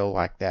isn't real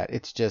like that.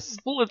 It's just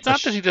it's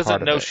not that he part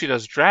doesn't of know it. she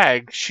does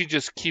drag. She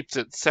just keeps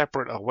it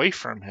separate away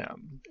from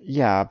him.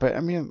 Yeah, but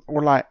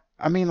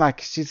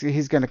like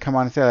he's gonna come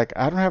on and say like,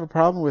 I don't have a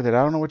problem with it.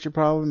 I don't know what your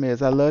problem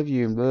is. I love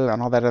you and blah,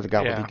 and all that other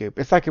Yeah. gobbledygook.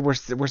 It's like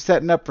we're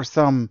setting up for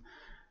some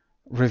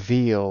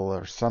reveal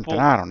or something.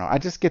 Well, I don't know. I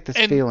just get this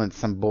and feeling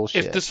some if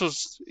bullshit. this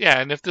was yeah,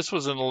 and if this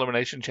was an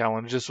elimination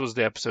challenge, this was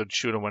the episode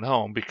she would have went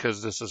home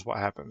because this is what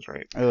happens,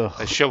 right? They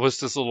Ugh. show us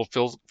this little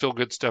feel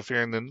good stuff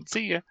here, and then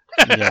see ya.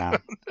 Yeah.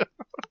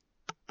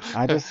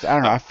 I don't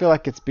know. I feel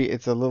like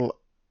it's a little.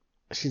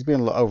 She's being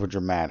a little over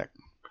dramatic.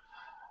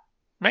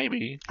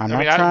 Maybe. I'm I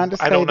mean, not trying to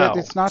I say don't that know.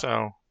 it's not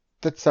So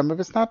that some of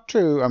it's not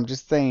true. I'm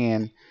just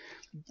saying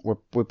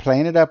we're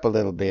playing it up a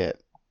little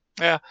bit.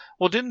 yeah.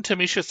 Well, didn't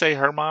Tamisha say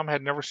her mom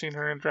had never seen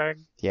her in drag?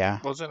 Yeah.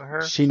 Wasn't it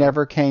her? She So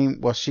never came.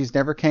 Well, she's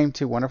never came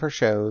to one of her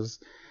shows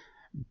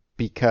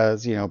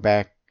because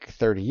back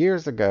 30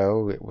 years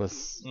ago it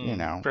was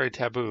very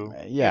taboo.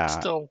 It's yeah.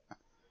 still.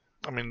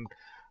 I mean,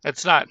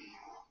 it's not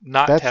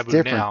That's taboo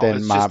different now. than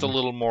It's just a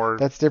little more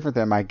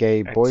my gay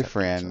accepted. So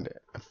boyfriend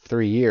of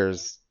 3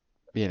 years.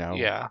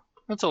 yeah,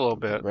 it's a little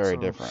bit. Very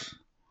So different.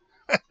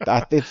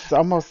 It's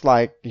almost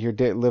like you're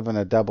living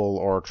a double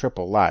or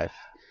triple life.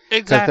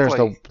 Because there's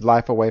the exactly.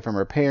 life away from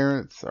her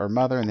parents or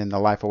mother, and then the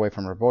life away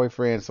from her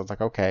boyfriend. So it's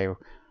like, okay,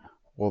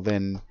 well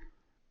then,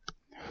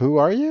 who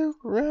are you?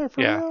 Yeah,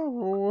 for Yeah. real?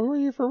 Who are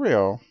you for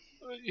real?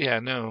 Yeah,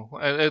 no.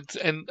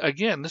 And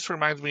again, this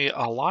reminds me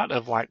a lot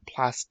of like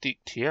Plastique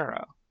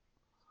Tiara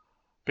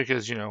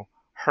because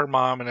her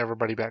mom and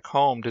everybody back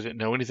home didn't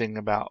know anything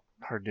about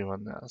her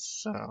doing this.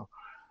 So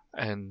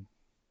and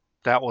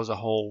that was a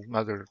whole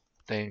other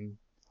thing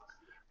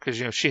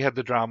because she had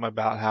the drama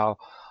about how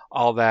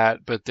all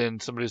that, but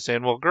then somebody was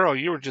saying, "Well, girl,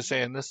 you were just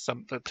saying this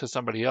to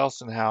somebody else,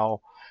 and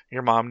how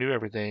your mom knew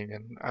everything."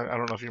 And I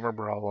don't know if you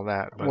remember all of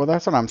that, but Well,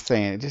 that's what I'm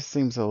saying. It just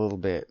seems a little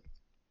bit.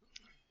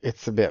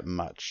 It's a bit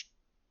much.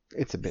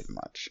 It's a bit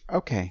much.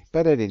 Okay,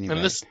 but at any and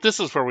rate, this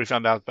is where we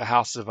found out the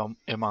House of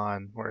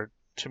Iman, where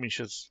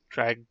Tamisha's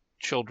drag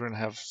children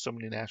have so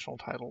many national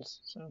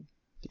titles. So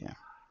yeah.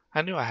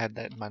 I knew I had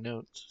that in my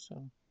notes.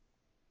 So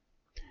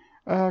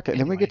Okay,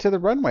 then we get anyway, to the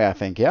runway, I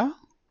think. Yeah.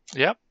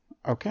 yep,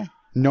 Okay.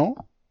 No.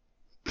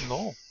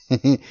 no,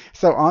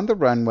 So on the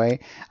runway,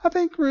 I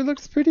think Rue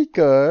looks pretty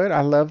good.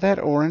 I love that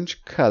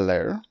orange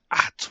color.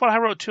 that's what I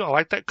wrote too. I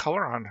like that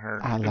color on her.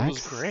 I It like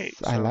was great.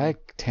 I So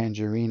like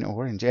tangerine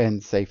orange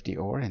and safety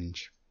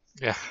orange.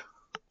 yeah.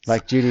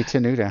 Like Judy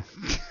Tenuta.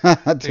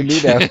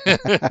 Tenuto.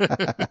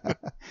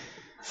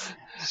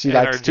 She And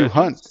our likes to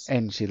hunt judges,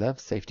 and she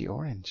loves safety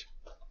orange.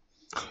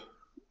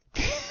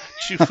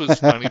 she was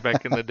funny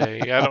back in the day.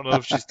 I don't know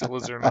if she still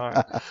is or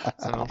not.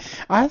 So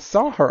I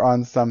saw her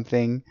on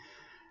something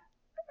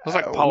it was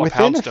like Paula within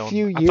a Poundstone.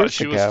 few I thought years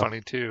she was ago.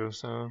 funny too.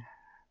 So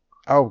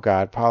Oh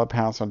God, Paula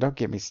Poundstone, don't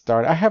get me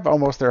started. I have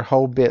almost their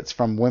whole bits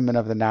from Women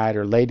of the Night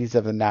or Ladies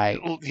of the Night.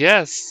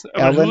 yes,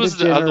 I mean, who Ellen was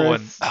the other one?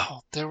 DeGeneres,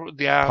 Oh,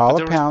 yeah, but Paula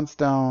there was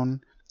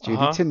Poundstone, uh Judy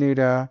huh,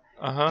 Tenuta,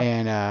 uh huh,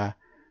 and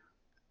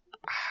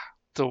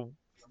the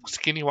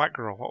skinny white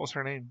girl. What was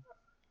her name?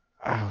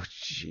 oh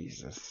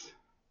Jesus.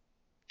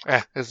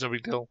 It's no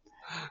big deal.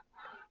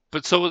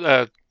 But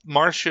so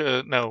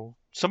Marcia, no,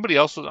 somebody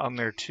else was on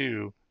there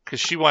too, because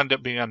she wound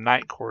up being on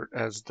night court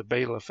as the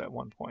bailiff at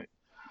one point.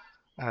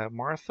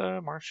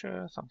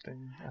 Marcia,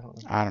 something. I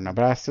don't I don't know, know.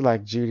 but I still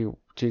like Judy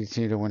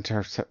Tenuta went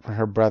to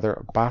her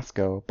brother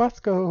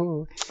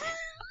Bosco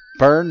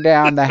burned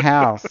down the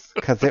house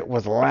because it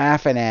was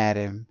laughing at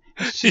him.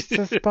 She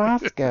says,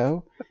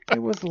 Bosco,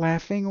 it was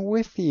laughing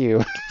with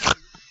you.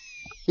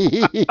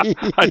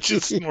 I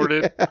just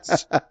snorted.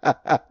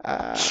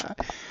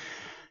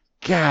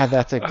 God,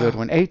 that's a good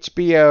one.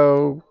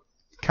 HBO Back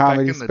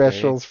comedy in the day.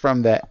 specials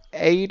from the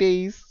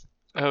 80s.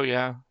 Oh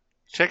yeah,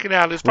 check it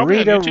out. It's probably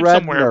on Rita YouTube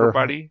somewhere. Rudner.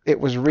 Everybody. It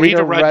was Rita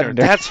Rita Rudner. Rudner.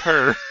 That's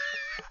her.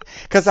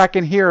 Because I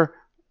can hear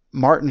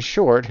Martin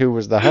Short, who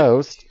was the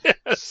host,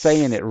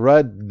 saying Yes. it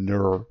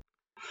Rudner.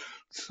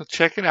 So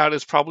check it out.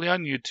 It's probably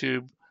on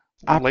YouTube.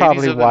 I Ladies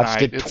probably of the watched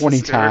Night. it It's 20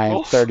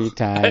 hysterical. times, 30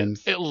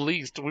 times. At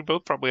least we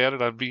both probably had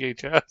it on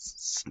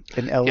VHS.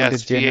 And Ellen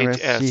Yes, DeGeneres,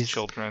 VHS she's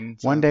children.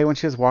 one So day when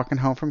she was walking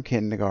home from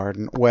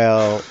kindergarten,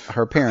 well,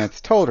 her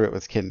parents told her it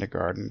was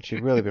kindergarten.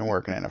 She'd really been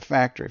working in a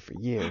factory for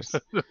years.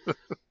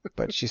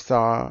 But she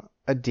saw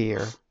a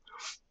deer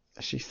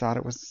she thought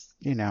it was,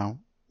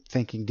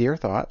 thinking deer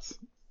thoughts.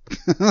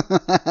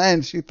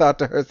 And she thought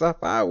to herself,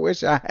 I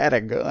wish I had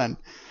a gun.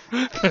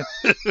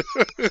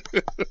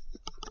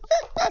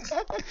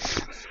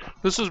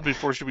 This was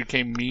before she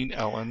became Mean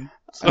Ellen.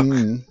 So,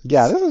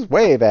 Yeah, this is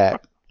way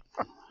back.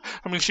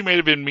 I mean, she may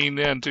have been mean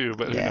then too,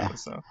 but who Yeah.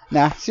 knows? So.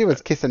 Nah, she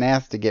was kissing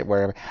ass to get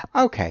wherever.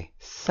 Okay,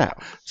 so.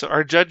 So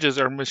our judges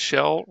are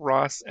Michelle,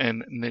 Ross,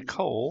 and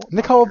Nicole.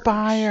 Nicole Myers.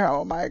 Byer.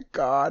 Oh my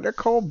God,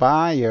 Nicole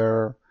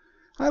Byer.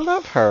 I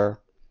love her.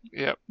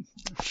 Yep.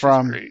 She's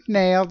From great.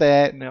 Nailed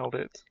It. Nailed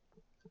it.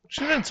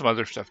 She's done some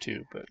other stuff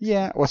too, but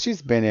Yeah, well, she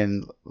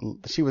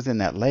was in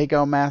that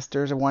Lego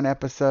Masters in one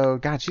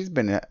episode. God, she's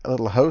been a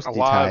little a hosty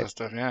lot type of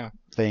stuff. Yeah.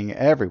 thing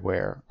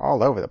everywhere,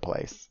 all over the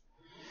place.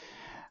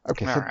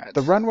 Okay, All so right.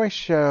 the runway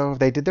show,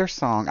 they did their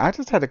song. I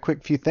just had a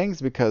quick few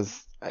things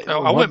because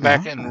Oh, I went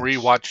back and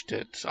rewatched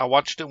it. I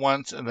watched it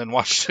once and then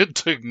watched it,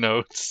 took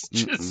notes,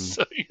 just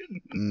so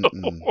you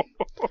know.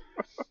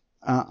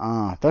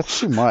 That's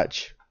too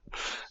much.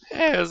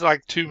 Yeah, it was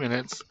like 2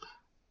 minutes,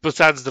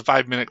 besides the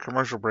 5-minute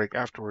commercial break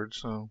afterwards.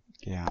 So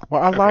Yeah.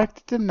 Well, I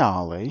liked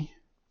Denali.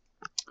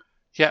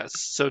 yes,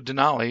 so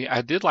Denali,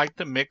 I did like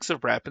the mix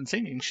of rap and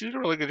singing. She did a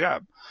really good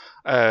job.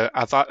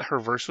 I thought her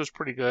verse was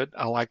pretty good.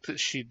 I liked that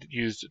she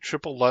used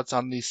triple Lutz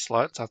on these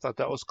sluts. I thought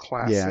that was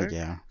classic.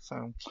 Yeah.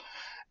 So,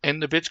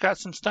 and the bitch got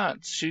some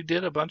stunts. She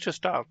did a bunch of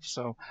stuff.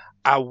 So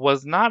I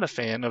was not a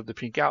fan of the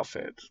pink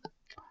outfit,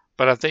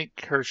 but I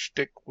think her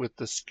shtick with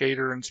the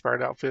skater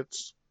inspired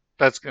outfits,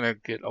 that's gonna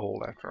get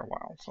old after a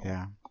while. So.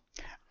 Yeah.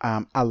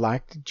 I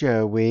liked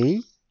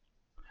Joey.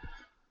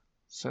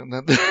 So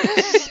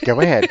that Go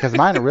ahead, because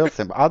mine are real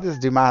simple. I'll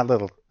just do my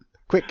little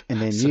quick,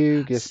 and then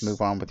you just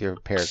move on with your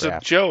paragraph. So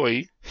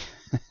Joey,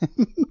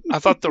 I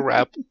thought the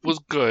rap was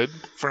good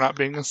for not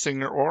being a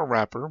singer or a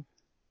rapper,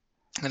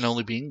 and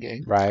only being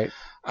gay. Right.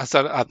 I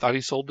thought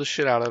he sold the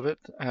shit out of it.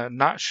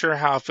 Not sure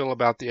how I feel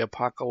about the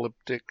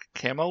apocalyptic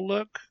camo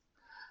look.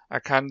 I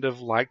kind of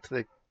liked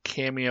the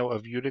cameo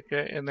of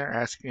Utica in there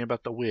asking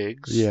about the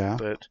wigs. Yeah.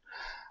 But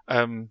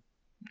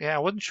yeah, I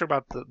wasn't sure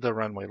about the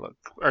runway look,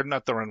 or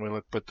not the runway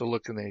look, but the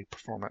look in the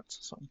performance.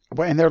 So.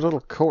 Well, and their little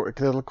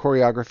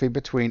choreography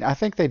between, I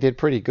think they did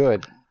pretty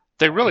good.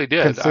 They really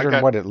did. Considering I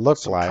got what it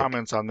looked some like.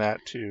 comments on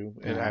that too,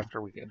 Yeah.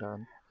 after we get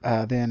done.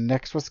 Then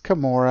next was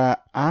Kimura.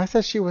 I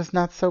said she was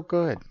not so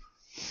good.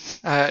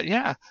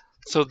 Yeah.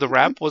 So the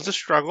rap was a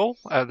struggle.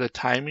 The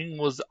timing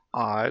was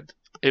odd.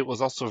 It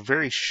was also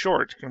very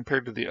short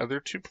compared to the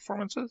other two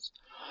performances.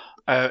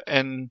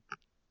 And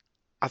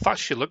I thought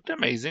she looked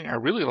amazing. I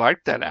really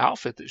liked that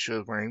outfit that she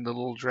was wearing, the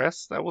little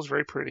dress. That was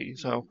very pretty.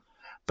 So,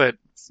 but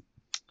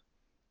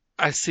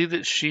I see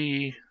that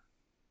she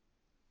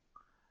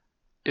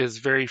is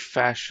very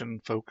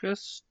fashion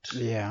focused.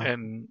 Yeah.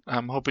 And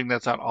I'm hoping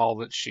that's not all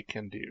that she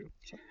can do.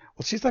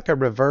 Well, she's like a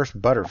reverse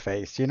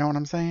Butterface. You know what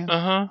I'm saying?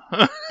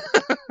 Uh-huh.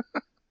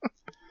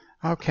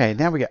 Okay,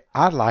 now we got.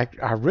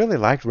 I really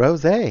liked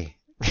Rose.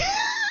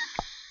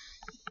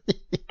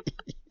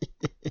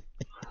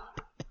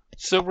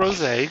 So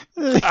Rose, I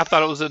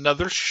thought it was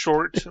another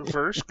short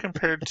verse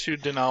compared to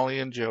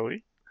Denali and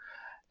Joey.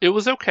 It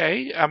was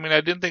okay. I mean, I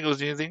didn't think it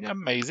was anything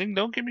amazing.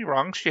 Don't get me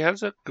wrong. She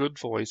has a good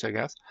voice, I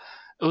guess.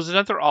 It was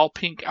another all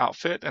pink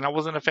outfit, and I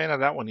wasn't a fan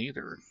of that one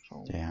either.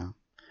 So. Yeah.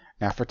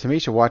 Now for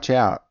Tamisha, Watch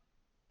Out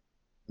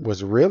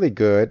was really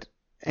good,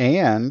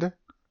 and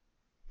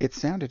it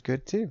sounded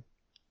good too.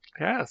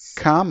 Yes.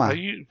 Comma.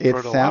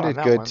 It sounded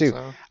good one, too.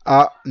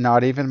 So.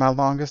 Not even my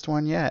longest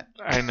one yet.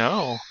 I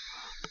know.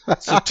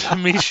 So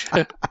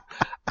Tamisha,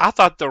 I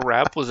thought the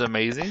rap was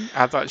amazing.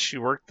 I thought she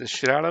worked the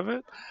shit out of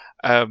it.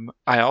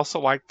 I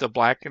also liked the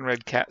black and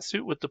red cat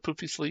suit with the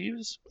poofy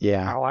sleeves.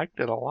 Yeah. I liked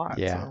it a lot.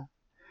 Yeah.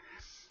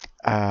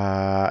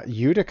 So.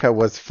 Utica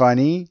was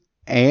funny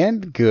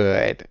and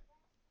good.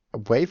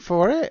 Wait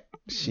for it.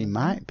 She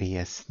might be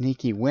a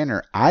sneaky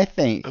winner, I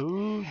think.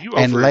 Ooh, you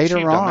and later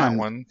overachieved on that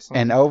one. So.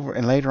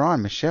 And later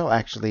on, Michelle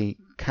actually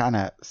kind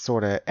of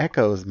sort of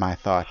echoes my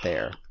thought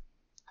there.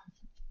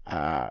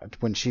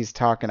 When she's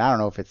talking, I don't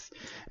know if it's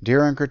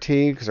during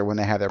critiques or when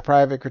they have their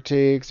private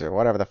critiques or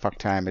whatever the fuck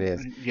time it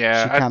is.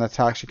 Yeah. She kind of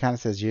talks. She kind of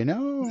says, something.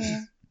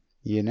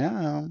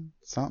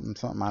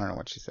 I don't know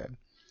what she said.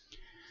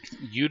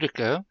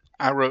 Utica,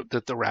 I wrote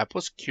that the rap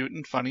was cute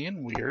and funny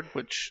and weird,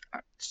 which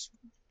is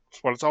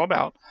what it's all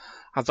about.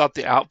 I thought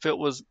the outfit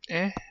was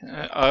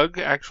ugh,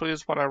 actually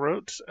is what I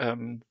wrote. I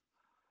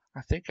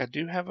think I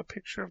do have a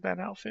picture of that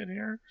outfit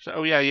here.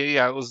 So, yeah.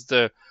 It was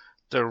the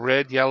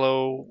red,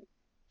 yellow.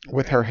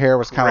 With her hair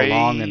was kind of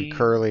long and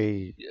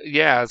curly.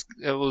 Yeah,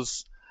 it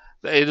was.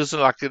 It is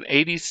like an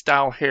 80s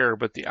style hair,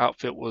 but the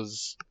outfit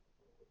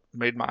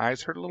made my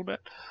eyes hurt a little bit.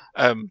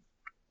 Kind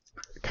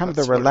of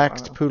the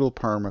relaxed poodle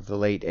perm of the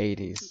late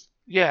 80s.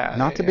 Yeah.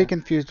 Not to be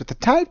confused with the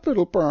tight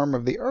poodle perm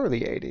of the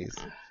early 80s.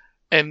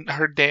 And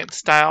her dance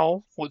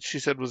style, which she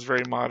said was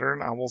very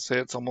modern, I will say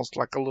it's almost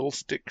like a little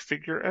stick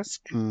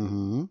figure-esque.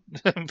 Mm-hmm.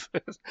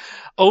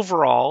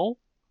 Overall,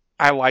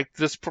 I liked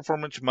this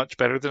performance much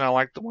better than I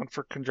liked the one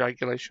for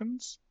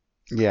Congratulations.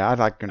 Yeah, I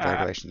like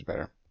Congratulations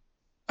better.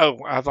 Oh,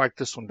 I like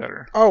this one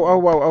better.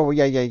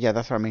 Yeah.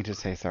 That's what I mean to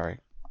say. Sorry.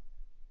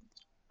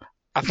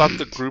 I thought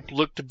the group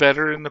looked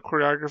better in the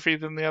choreography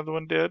than the other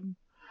one did.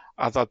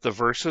 I thought the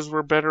verses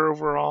were better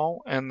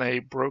overall, and they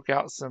broke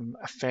out some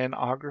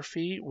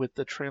fanography with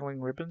the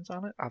trailing ribbons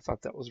on it. I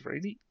thought that was very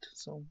neat.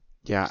 So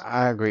Yeah,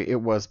 I agree. It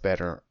was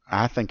better.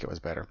 I think it was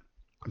better.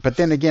 But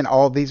then again,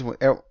 all these,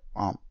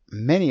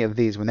 many of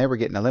these, when they were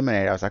getting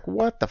eliminated, I was like,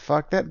 "What the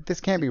fuck?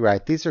 This can't be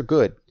right. These are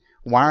good.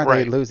 Why are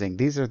they right. losing?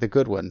 These are the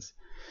good ones."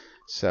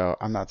 So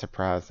I'm not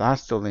surprised. I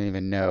still don't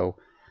even know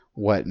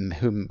what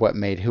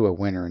made who a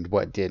winner and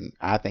what didn't.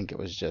 I think it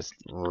was just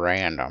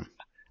random.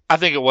 I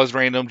think it was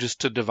random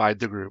just to divide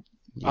the group.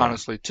 Yeah,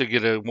 Honestly, to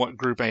get a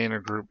group A and a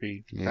group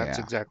B. That's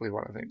yeah, exactly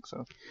what I think.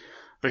 So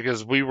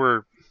because we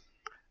were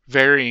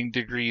varying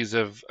degrees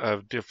of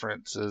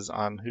differences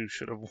on who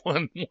should have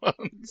won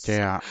once.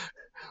 yeah.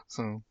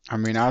 So I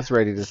mean, I was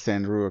ready to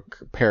send Rue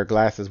a pair of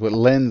glasses with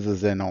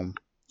lenses in them.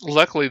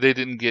 luckily they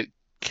didn't get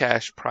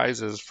cash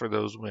prizes for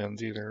those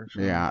wins either.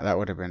 So Yeah, that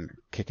would have been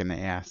kicking the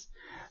ass.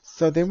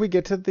 So then we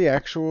get to the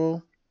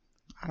actual,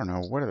 I don't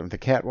know, what are they, the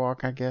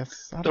catwalk, I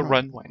guess. I the don't.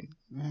 runway.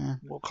 Yeah,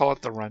 We'll call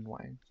it the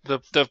runway. The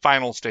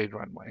final stage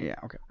runway. yeah,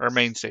 okay. Or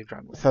main stage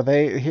runway. So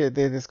they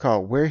just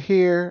call, "We're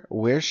here,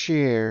 we're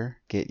sheer,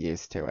 get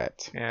used to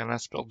it." Yeah, and I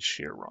spelled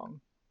sheer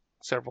wrong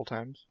several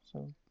times.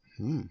 So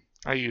Hmm.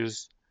 I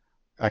use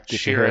Like get your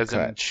sheer hair as in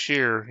cut.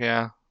 sheer,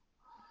 yeah.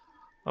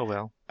 Oh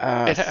well.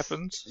 Uh, It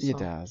happens. it So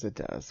does, it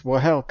does. Well,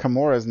 hell,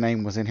 Kimura's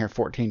name was in here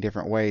 14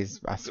 different ways.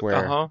 I swear.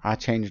 uh-huh. I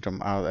changed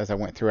them as I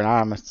went through, and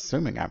I'm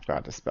assuming I've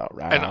got to spell it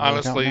right. And I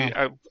really don't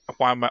know.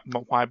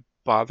 honestly, why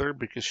bother?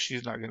 Because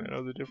she's not going to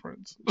know the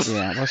difference.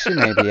 Yeah, well, she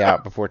may be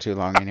out before too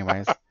long,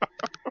 anyways.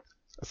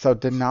 So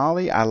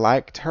Denali, I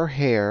liked her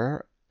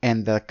hair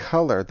and the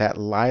color, that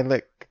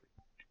lilac,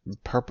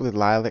 purpley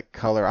lilac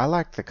color. I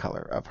liked the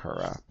color of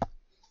her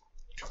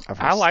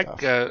I like.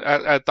 stuff.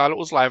 I thought it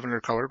was lavender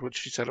colored, which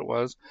she said it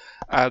was.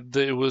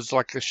 It was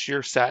like a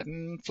sheer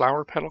satin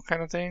flower petal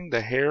kind of thing.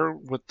 The hair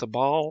with the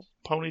ball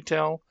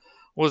ponytail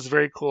was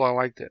very cool. I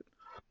liked it.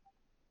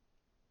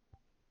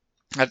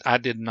 I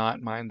did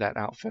not mind that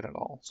outfit at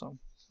all. So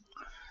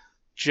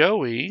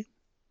Joey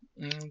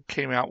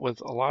came out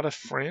with a lot of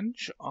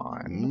fringe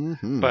on,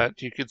 Hmm.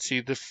 but you could see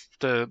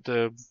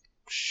the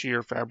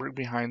sheer fabric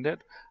behind it.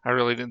 I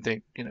really didn't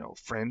think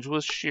fringe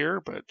was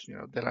sheer, but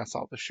then I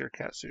saw the sheer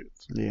cat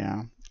suits.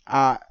 Yeah.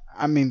 I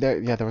mean,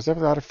 there was a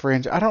lot of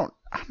fringe. I'm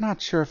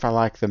not sure if I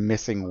like the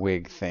missing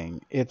wig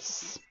thing.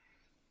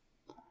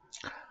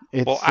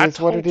 Well, Is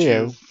what it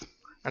is.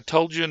 I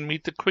told you in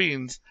Meet the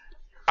Queens,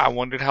 I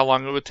wondered how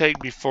long it would take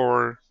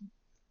before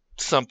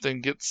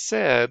something gets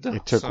said.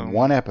 It took So,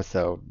 one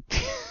episode.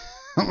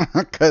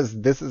 Because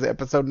this is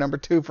episode number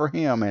 2 for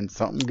him, and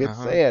something gets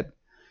uh-huh. said.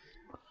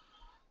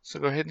 So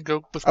go ahead and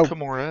go with Oh,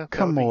 Kimura.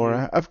 That would be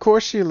Kimura. you. Of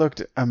course, she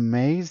looked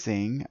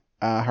amazing.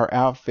 Her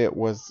outfit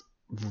was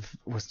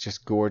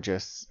just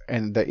gorgeous,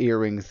 and the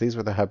earrings. These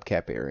were the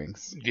hubcap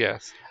earrings.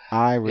 Yes.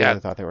 I Yeah. really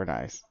thought they were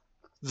nice.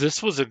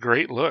 This was a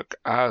great look.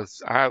 I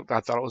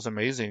thought it was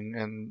amazing,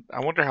 and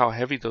I wonder how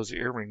heavy those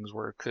earrings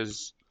were.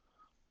 Because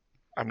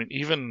I mean,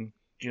 even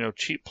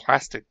cheap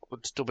plastic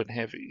would still been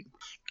heavy.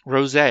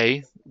 Rose,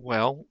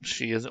 well,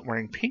 she isn't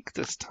wearing pink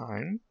this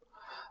time.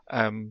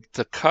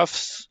 The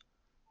cuffs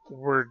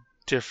were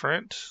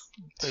different.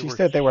 They She were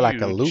said they were like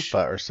a huge.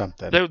 loofah or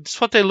something.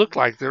 That's what they looked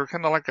like. They were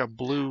kind of like a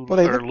blue Well,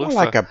 they or look more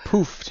like loofah. a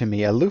poof to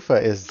me. A loofah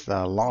is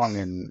long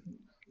and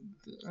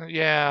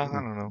Yeah, I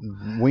don't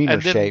know. wiener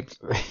And then shaped.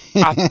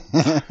 I,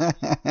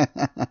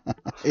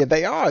 Yeah,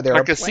 they are. They're a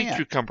like a sea plant.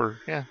 cucumber.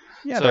 Yeah.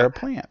 Yeah, they're So, a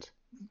plant.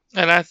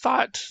 and I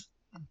thought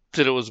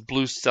that it was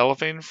blue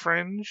cellophane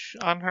fringe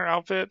on her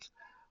outfit.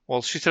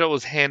 Well, she said it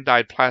was hand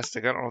dyed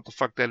plastic. I don't know what the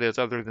fuck that is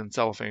other than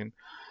cellophane.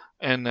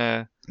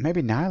 And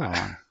Maybe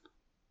nylon.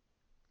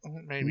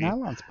 maybe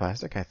Nylon's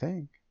plastic, I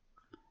think.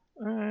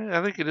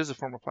 I think it is a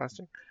form of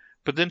plastic.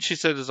 But then she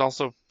said is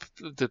also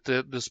that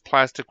this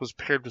plastic was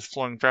paired with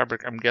flowing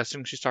fabric. I'm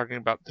guessing she's talking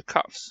about the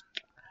cuffs.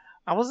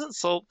 I wasn't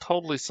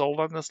totally sold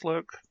on this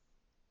look.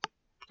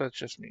 That's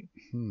just me.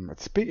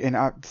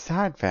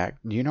 Side fact,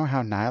 do you know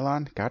how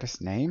nylon got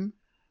its name?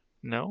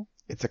 No,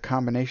 It's a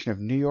combination of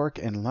New York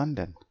and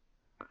London.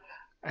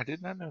 I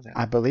did not know that.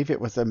 I believe it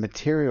was a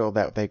material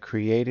that they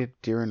created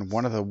during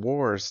one of the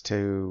wars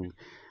to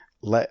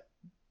let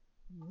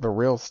the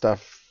real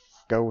stuff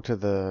go to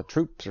the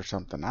troops or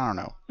something. I don't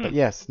know. But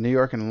yes, New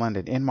York and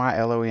London.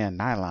 Nylon,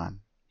 nylon.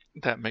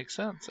 That makes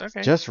sense.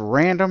 Okay. Just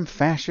random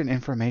fashion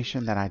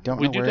information that I don't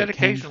We know do where that it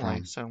came occasionally.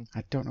 from. So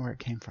I don't know where it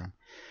came from.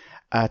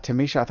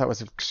 Tamisha, I thought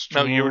was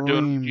no, you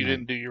extremely.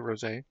 didn't do your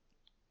rosé.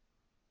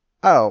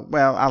 Oh,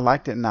 well, I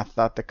liked it, and I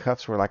thought the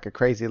cuffs were like a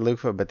crazy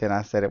loofah, but then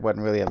I said it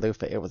wasn't really a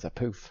loofah, it was a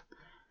poof.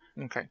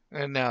 Okay,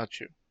 and now it's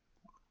you,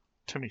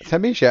 Tamisha.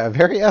 Tamisha,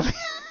 very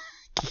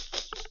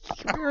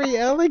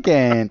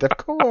elegant. Of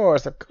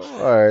course, of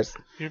course.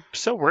 You're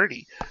so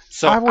wordy.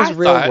 So I was I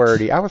real thought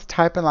wordy. I was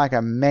typing like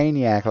a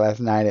maniac last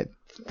night at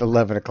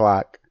 11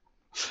 o'clock.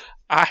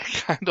 I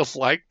kind of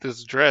liked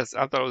this dress.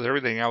 I thought it was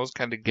everything. I was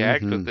kind of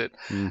gagged Mm-hmm. with it.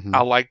 Mm-hmm.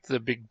 I liked the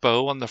big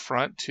bow on the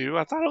front too.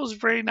 I thought it was a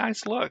very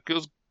nice look. It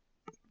was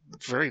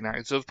very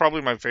nice. It was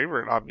probably my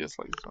favorite,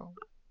 obviously. So,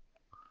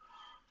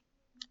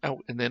 oh,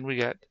 and then we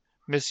got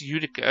Miss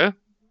Utica.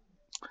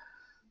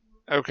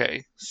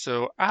 Okay,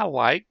 so I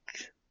like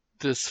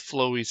this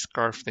flowy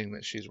scarf thing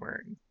that she's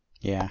wearing.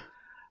 Yeah.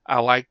 I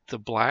like the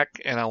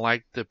black and I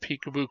like the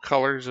peekaboo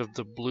colors of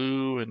the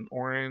blue and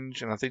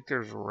orange, and I think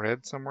there's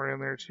red somewhere in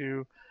there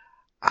too.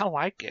 I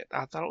like it.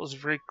 I thought it was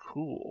very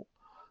cool.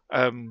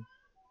 Um,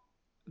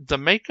 the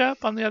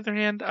makeup, on the other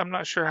hand, I'm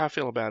not sure how I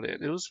feel about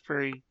it. It was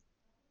very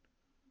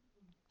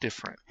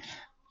different.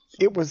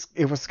 It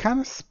So, was kind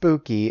of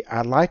spooky.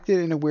 I liked it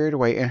in a weird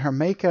way, and her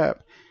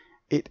makeup,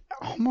 it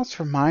almost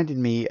reminded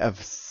me of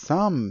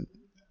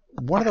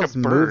one of like a those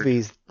bird.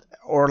 movies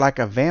or like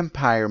a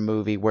vampire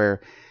movie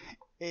where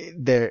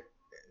the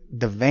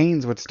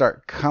veins would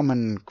start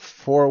coming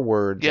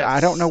forwards. I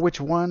don't know Yes.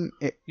 which one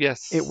it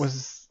Yes.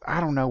 was. I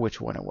don't know which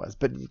one it was,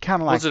 but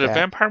kind of Was like it a that.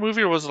 vampire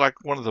movie or was it like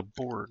one of the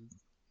board?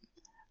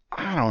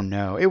 I don't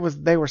know.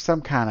 They were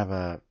some kind of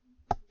a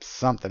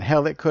something.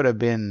 Hell, it could have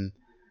been.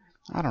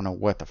 I don't know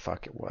what the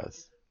fuck it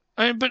was.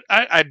 I mean, but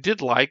I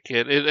did like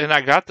it, and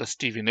I got the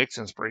Stevie Nicks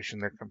inspiration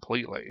there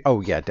completely. Oh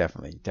yeah,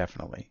 definitely,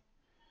 definitely.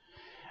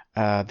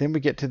 Then we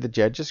get to the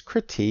judges'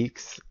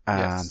 critiques.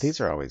 These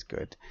Yes. are always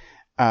good.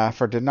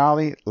 For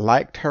Denali,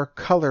 liked her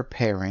color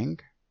pairing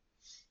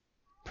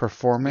Yeah.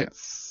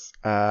 performance.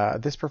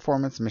 This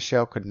performance,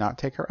 Michelle could not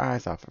take her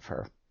eyes off of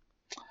her.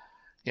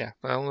 Yeah.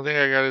 The only thing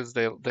I got is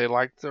they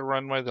liked the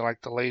runway, they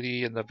liked the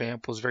lady, and the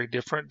vamp was very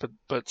different,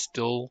 but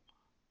still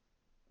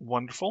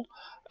wonderful.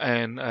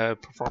 And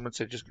performance,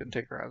 they just couldn't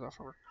take her eyes off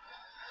of her.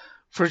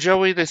 For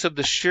Joey, they said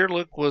the sheer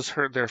look was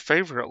their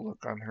favorite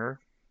look on her.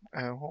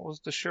 What was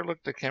the sheer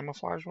look? The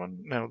camouflage one?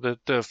 No,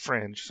 the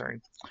fringe.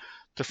 Sorry,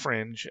 the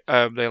fringe.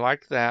 They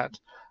liked that.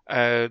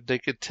 They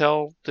could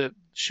tell that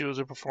she was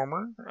a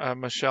performer.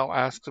 Michelle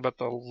asks about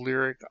the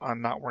lyric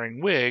on not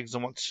wearing wigs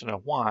and wants to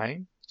know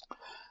why.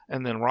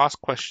 And then Ross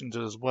questions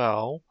it as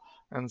well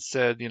and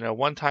said,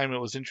 one time it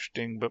was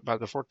interesting, but by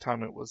the fourth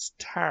time it was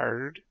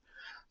tired.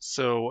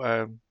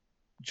 So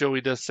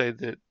Joey does say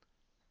that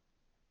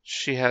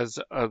she has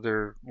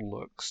other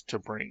looks to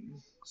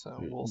bring. So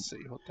we'll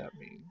see what that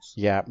means.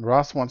 Yeah,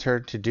 Ross wants her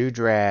to do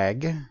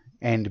drag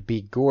and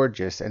be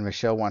gorgeous, and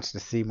Michelle wants to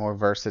see more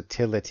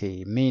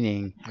versatility,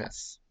 meaning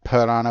Yes.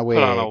 put on a Put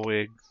on a wig.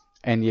 wig.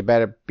 And you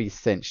better be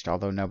cinched,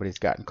 although nobody's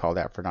gotten called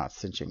out for not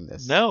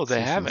No, they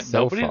cinching haven't.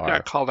 so Nobody's got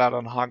far. called out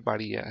on hog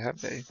body yet, have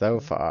they? So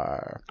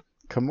far.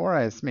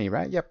 Kimura is me,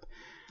 right? Yep.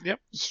 Yep.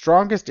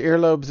 Strongest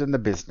earlobes in the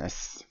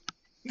business.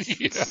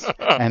 Yeah.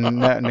 And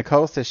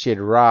Nicole says she'd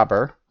rob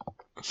her.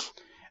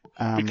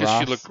 Because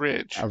she looked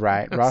rich.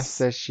 Right. Ross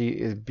says she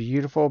is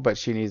beautiful, but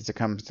she needs to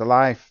come to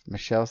life.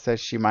 Michelle says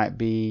she might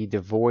be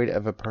devoid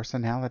of a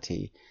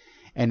personality.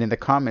 And in the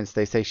comments,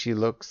 they say she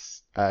looked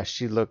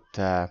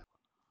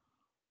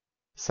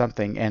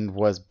something and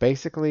was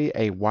basically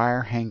a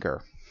wire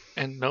hanger.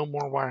 And no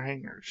more wire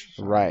hangers.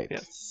 So, Right.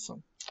 yes.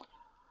 So,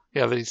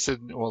 yeah, they said,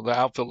 well, the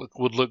outfit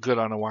would look good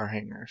on a wire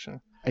hanger. So,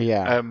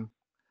 Yeah. um,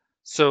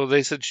 so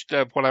they said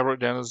what I wrote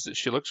down is that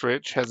she looks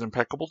rich, has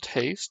impeccable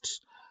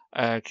taste,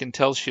 can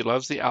tell she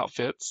loves the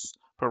outfits.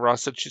 But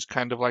Ross said she's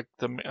kind of like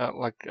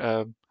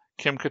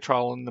Kim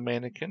Cattrall in The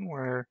Mannequin,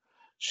 where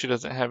she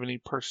doesn't have any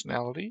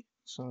personality.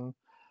 So,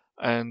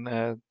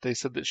 and they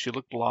said that she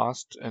looked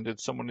lost, and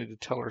did someone need to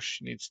tell her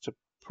she needs to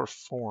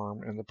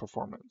perform in the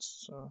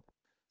performance?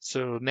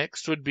 So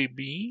next would be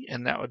B,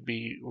 and that would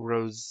be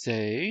Rose.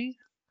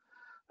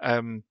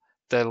 Um,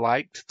 they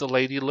liked the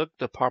lady look,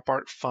 the pop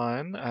art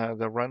fun.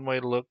 The runway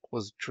look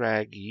was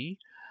draggy,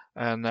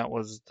 and that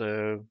was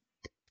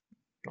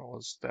what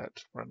was that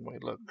runway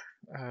look?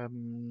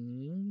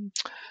 Um,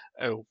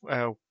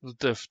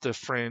 the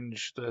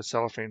fringe, the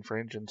cellophane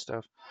fringe and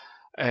stuff.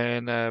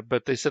 And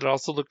but they said it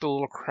also looked a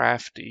little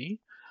crafty.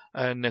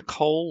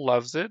 Nicole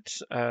loves it.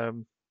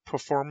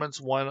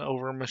 Performance won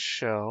over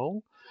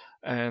Michelle,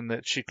 and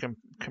that she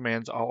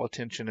commands all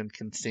attention and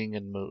can sing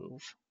and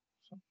move.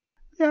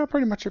 Yeah, I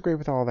pretty much agree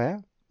with all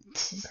that.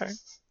 Okay.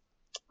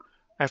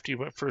 After you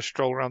went for a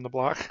stroll around the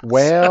block.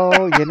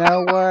 Well, you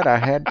know what? I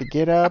had to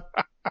get up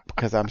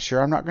because I'm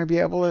sure I'm not going to be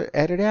able to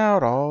edit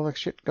out all the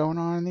shit going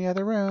on in the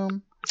other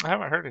room. I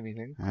haven't heard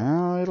anything.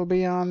 Oh, it'll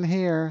be on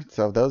here.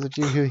 So those of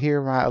you who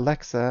hear my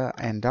Alexa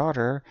and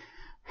daughter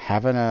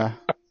having a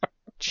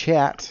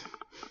chat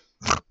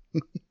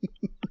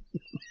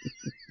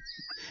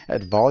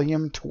at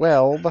volume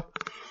 12. But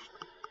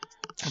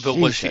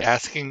was she Jesus.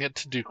 asking it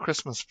to do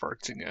Christmas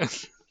farts again?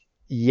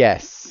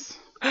 Yes.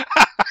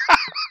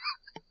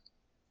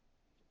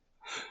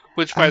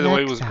 Which, by the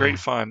way, was Alexa, great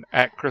fun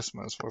at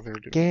Christmas where they were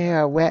doing get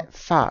that. a wet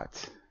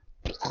fart.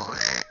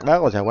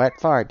 That was a wet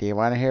fart. Do you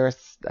want to hear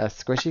a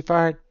squishy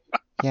fart?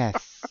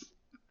 Yes.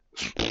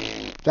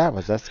 That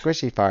was a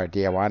squishy fart. Do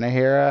you want to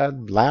hear a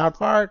loud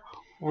fart?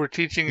 We're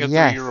teaching a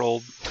Yes.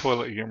 3-year-old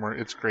toilet humor.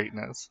 It's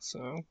greatness.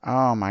 So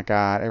Oh my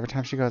God. Every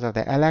time she goes up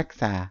there,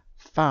 Alexa,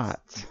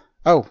 fart.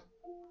 Oh.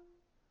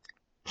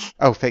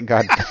 Oh, thank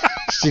God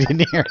she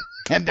didn't hear.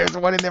 And there's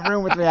one in the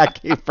room with me. I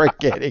keep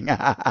forgetting.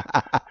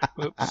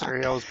 Oops,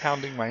 sorry, I was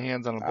pounding my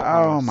hands on a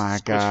Oh my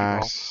squishy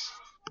ball. gosh.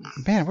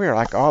 Man, we're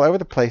like all over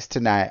the place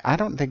tonight. I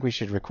don't think we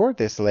should record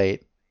this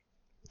late.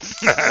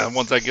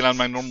 Once I get on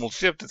my normal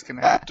shift, it's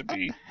gonna have to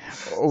be.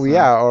 Oh So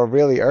yeah, or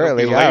really it'll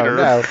be early. Oh later.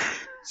 no.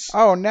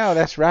 Oh no,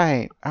 that's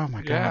right. Oh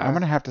my God. I'm Yeah,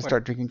 gonna have to like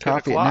start drinking 10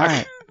 coffee at o'clock.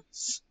 night.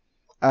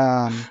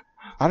 I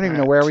don't All even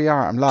know right, where we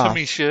are. I'm lost.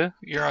 Tamisha,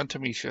 you're on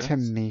Tamisha.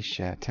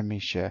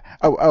 Tamisha.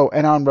 Oh,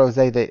 and on Rose,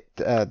 they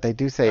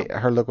do say Yep.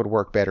 her look would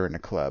work better in a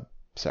club.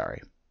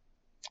 Sorry.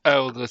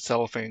 Oh, the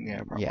cellophane.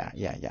 Yeah, Yeah, probably.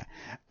 yeah,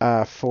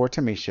 yeah. For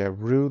Tamisha,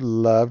 Rue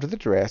loved the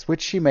dress,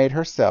 which she made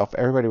herself.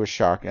 Everybody was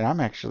shocked,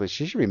 and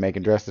she should be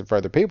making dresses for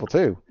other people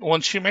too.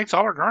 When she makes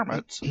all her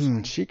garments.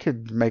 So. She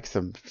could make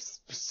some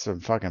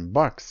fucking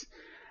bucks.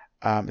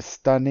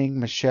 Stunning.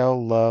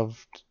 Michelle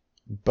loved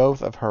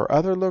both of her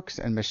other looks,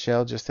 and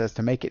Michelle just says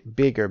to make it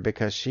bigger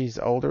because she's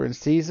older and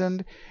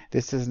seasoned.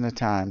 This isn't a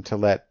time to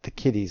let the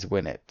kiddies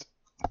win it.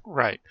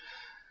 Right.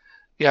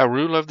 Yeah,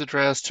 Rue loved the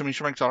dress.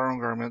 Tamisha makes all her own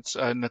garments.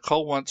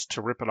 Nicole wants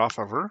to rip it off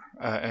of her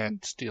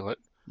and steal it.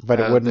 But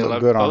it wouldn't They look loved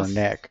good on her both.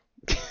 neck.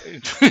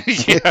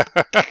 Yeah.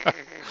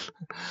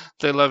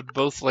 They loved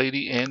both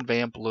Lady and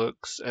Vamp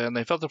looks, and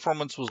they felt the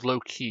performance was low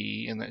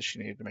key and that she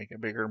needed to make it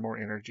bigger, more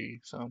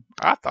energy. So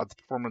I thought the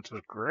performance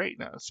was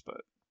greatness,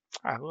 but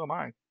who am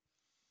I?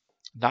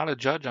 Not a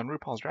judge on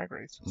RuPaul's Drag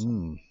Race. So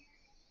Mm,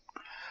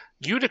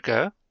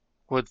 Utica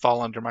would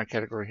fall under my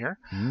category here.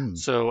 mm.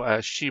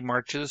 So she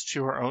marches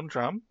to her own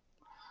drum.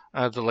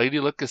 The lady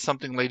look is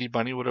something Lady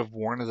Bunny would have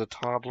worn as a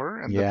toddler,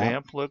 and the Yeah,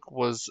 vamp look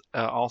was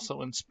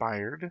also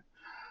inspired.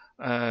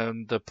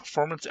 The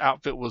performance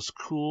outfit was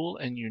cool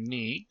and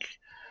unique,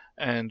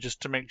 and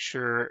just to make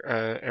sure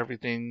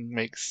everything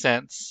makes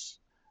sense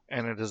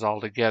and it is all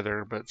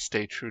together, but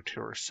stay true to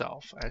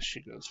herself as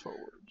she goes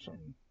forward. So,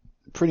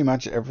 pretty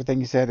much everything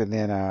you said, and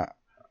then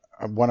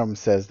one of them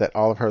says that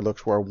all of her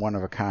looks were one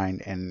of a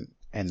kind,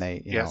 and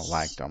they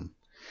liked yes, them.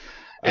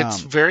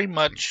 it's Um, very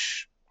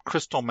much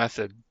Crystal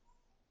Method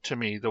to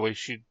me, the way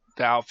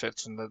the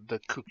outfits and the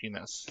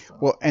kookiness. So.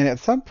 well, and at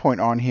some point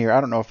on here,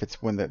 I don't know if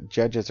it's when the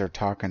judges are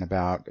talking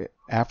about it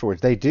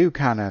afterwards, they do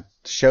kind of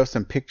show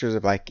some pictures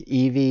of like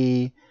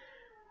Evie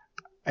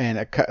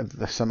and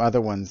some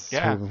other ones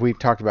who Yeah, we've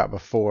talked about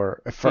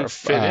before. who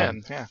fit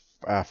in? Yeah,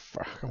 I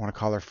want to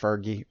call her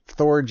Fergie,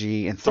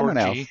 Thorgy, and someone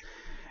else. Thorgy.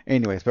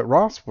 Anyways, but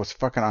Ross was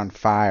fucking on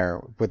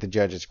fire with the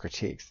judges'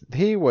 critiques.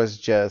 He was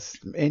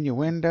just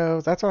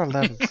innuendos. That's what I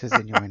love is his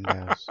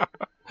innuendos.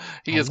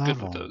 I He is love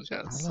good with them. those.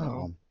 Yes. I love So,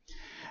 them.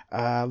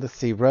 Let's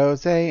see.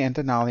 Rose and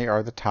Denali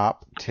are the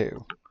top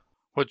two.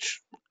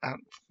 which uh,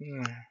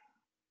 mm,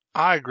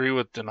 I agree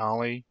with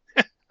Denali.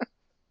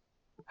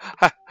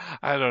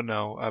 I don't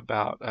know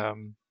about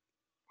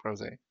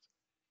Rose.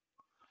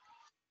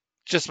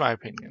 Just my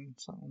opinion.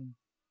 So,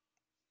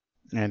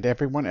 And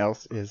everyone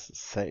else is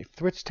safe.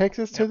 Which takes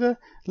us to yep. the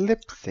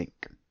lip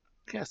sync.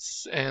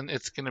 Yes, and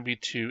it's going to be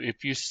to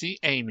If You See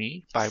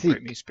Amy by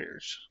Britney Seek.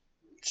 Spears.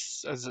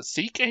 Is it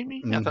Seek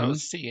Amy? I thought it Mm-hmm.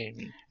 was See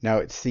Amy. No,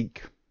 it's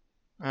seek.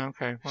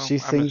 Okay, well, She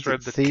I sings it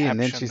misread the see, and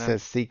then she caption then.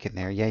 says seek in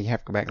there. Yeah, you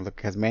have to go back and look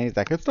because Manny's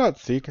like, it's not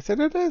seek. I said,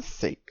 it is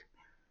seek.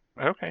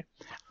 Okay.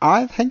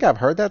 I think I've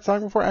heard that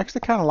song before. I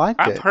actually kind of liked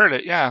I've it. heard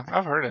it. Yeah,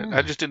 I've heard it.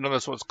 I Yeah. just didn't know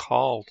that's what it's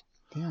called.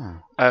 Yeah.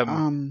 Um,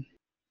 Um,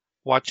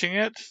 Watching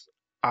it,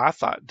 I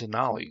thought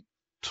Denali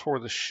tore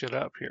the shit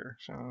up here.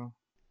 So,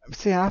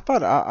 See, I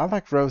thought I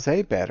liked Rose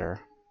better.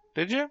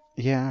 did you?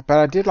 Yeah, but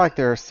I did like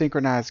their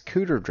synchronized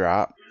cooter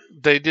drop.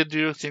 They did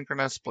do a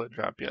synchronized split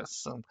drop,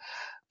 yes.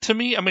 To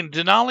me, I mean,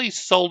 Denali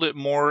sold it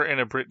more in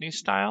a Britney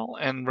style,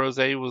 and Rose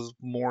was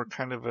more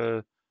kind of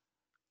a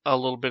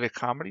little bit of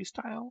comedy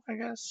style, I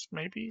guess.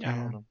 Maybe I Yeah.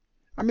 don't know.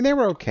 I mean, they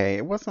were okay.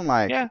 It wasn't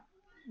like, Yeah,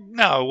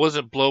 no, it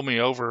wasn't blow me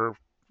over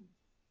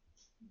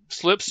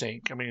slip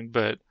sync. I mean,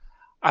 but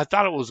I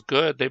thought it was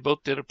good. They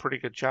both did a pretty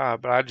good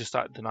job, but I just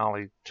thought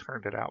Denali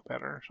turned it out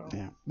better. So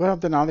yeah. Well,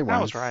 Denali I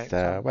won, was right. so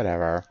So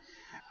whatever.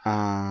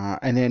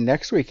 And then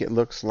next week, it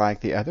looks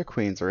like the other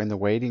queens are in the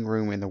waiting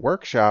room in the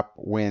workshop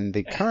when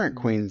the current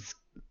queens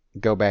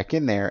go back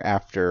in there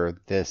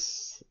after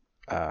this,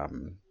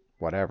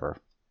 whatever,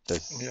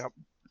 this, yep,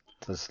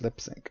 this lip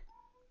sync.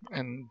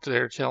 and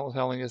they're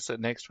telling us that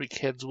next week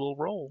heads will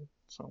roll.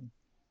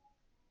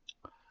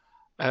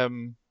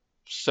 Um,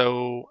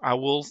 so I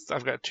will.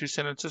 I've got two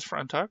sentences for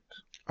Untucked.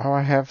 Oh,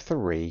 I have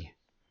three.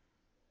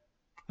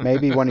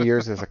 Maybe one of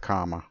yours is a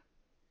comma.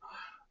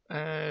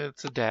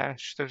 It's a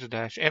dash. There's a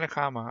dash and a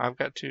comma. I've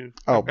got two.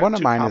 Oh, I've got one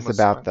of two mine is commas.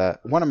 about the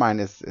one of mine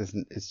is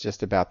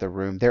just about the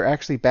room. They're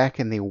actually back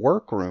in the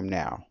workroom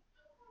now.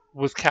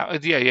 With cow.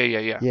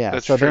 Yeah. Yeah,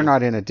 That's so they're true.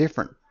 not in a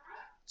different.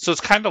 So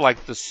it's kind of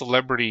like the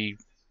celebrity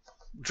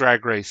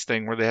drag race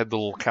thing where they had the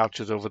little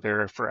couches over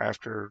there for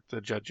after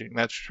the judging.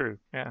 That's true.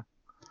 Yeah.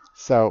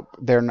 So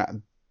they're not.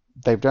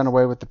 They've done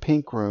away with the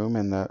pink room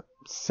and the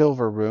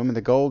silver room and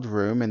the gold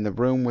room and the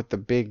room with the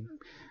big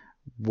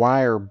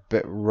wire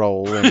bit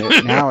roll in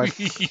it. Now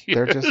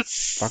they're just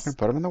fucking Yes.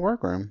 put them in the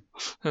workroom.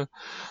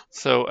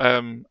 So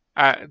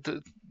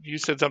you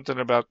said something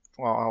about.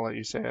 Well, I'll let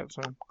you say it.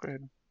 So go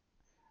ahead.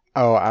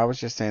 Oh, I was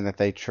just saying that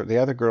the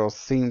other girls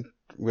seemed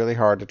really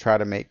hard to try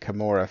to make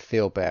Kimura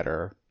feel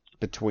better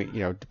between,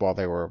 while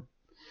they were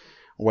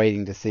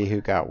waiting to see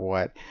who got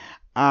what.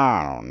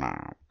 I don't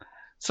know.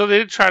 So they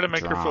did try to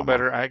make her feel Drama.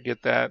 better. I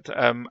get that.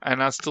 And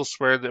I still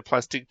swear that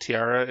Plastic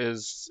Tiara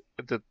is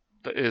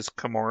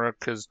Kimura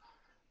because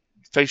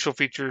facial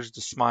features,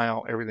 the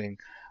smile, everything.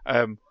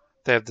 Um,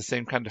 they have the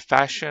same kind of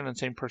fashion and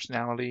same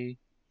personality.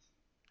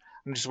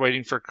 I'm just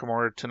waiting for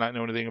Kimura to not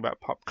know anything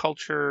about pop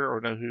culture or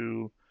know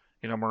who,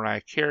 Mariah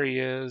Carey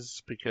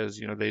is because,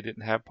 they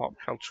didn't have pop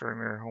culture in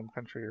their home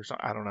country or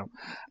something. I don't know.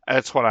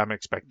 That's what I'm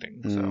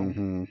expecting. So,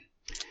 Mm-hmm.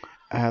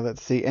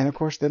 Let's see. And of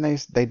course, then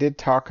they did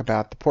talk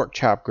about the pork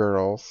chop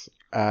girls,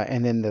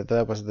 and then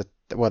that was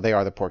well, they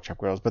are the pork chop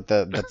girls, but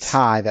the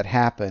tie that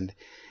happened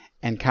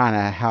and kind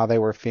of how they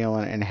were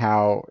feeling and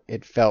how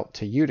it felt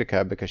to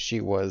Utica because she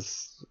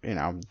was,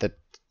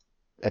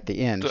 at the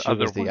end the she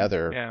other was the one.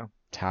 other Yeah.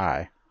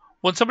 tie.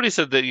 When somebody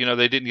said that,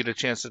 they didn't get a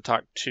chance to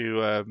talk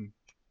to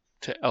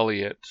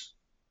Elliot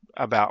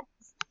about,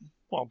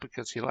 well,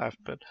 because he left,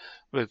 but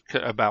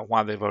about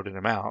why they voted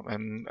him out.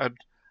 And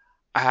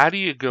how do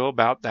you go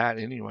about that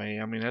anyway?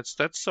 I mean, that's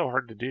so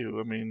hard to do.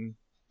 I mean,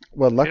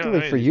 Well, you don't know luckily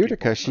any of for these Utica,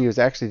 people, she so was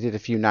actually did a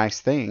few nice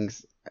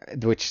things,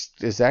 which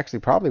is actually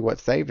probably what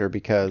saved her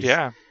because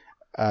yeah,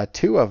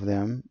 two of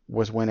them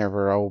was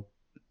whenever well,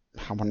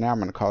 now I'm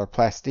going to call her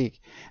Plastique.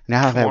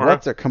 Now that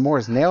Kimura.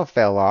 Kimura's nail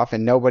fell off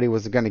and nobody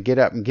was going to get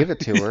up and give it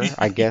to her,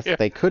 I guess Yeah.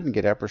 they couldn't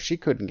get up or she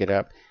couldn't get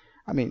up.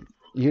 I mean,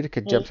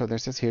 Utica Well, jumps over there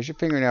and says, "Here's your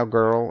fingernail,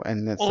 girl,"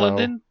 and then well, and so.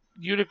 then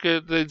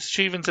Utica,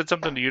 she even said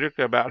something to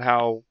Utica about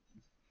how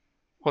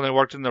when they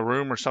walked in the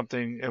room or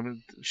something,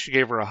 and she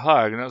gave her a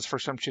hug, and that was the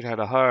first time she'd had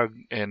a hug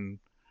in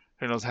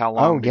who knows how Oh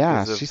long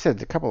yeah, because she of said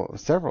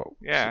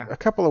yeah. a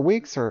couple of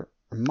weeks or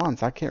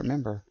months. I can't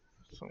remember.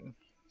 So,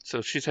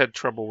 so she's had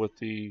trouble with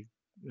the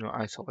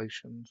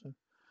isolation. So.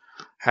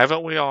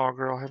 Haven't we all,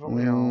 girl? Haven't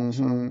we all?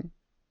 Hmm.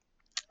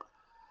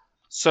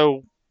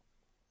 So,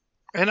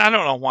 and I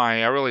don't know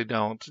why. I really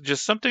don't.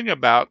 Just something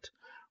about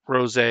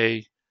Rose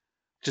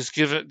just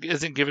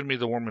isn't giving me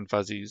the warm and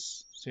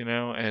fuzzies,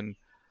 And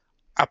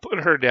I put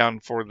her down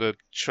for the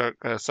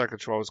second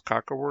Chihuahua's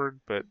cock award,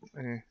 but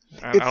I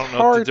It's don't know if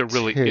hard there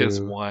really is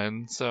to.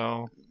 one.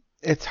 So,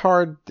 It's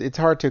hard. It's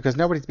hard to because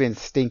nobody's been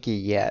stinky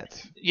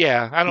yet.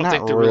 yeah, I don't Not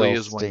think there really real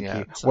is one stinky.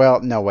 yet. So, Well,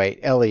 no, wait.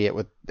 Elliot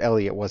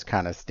was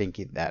kind of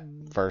stinky that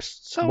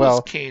first. so was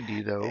Well,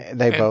 Candy though,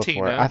 they and both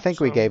were. I Tina. think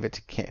we So, gave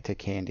it to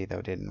Candy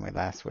though, didn't we,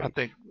 last I week?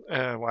 think,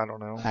 well, I don't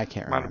know. I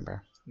can't I don't,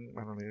 remember.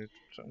 I don't either.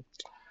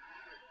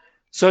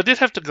 So I did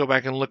have to go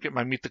back and look at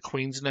my Meet the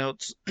Queens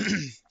notes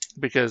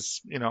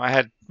because I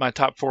had my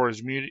top four as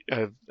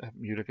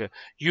Utica,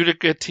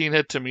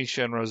 Tina,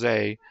 Tamisha, and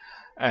Rose,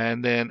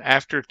 and then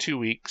after 2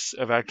 weeks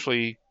of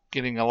actually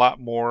getting a lot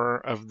more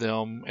of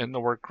them in the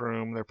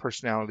workroom, their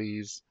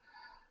personalities,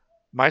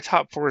 my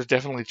top four has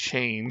definitely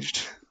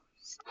changed.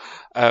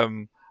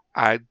 Um,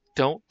 I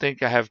don't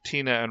think I have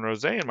Tina and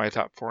Rose in my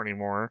top four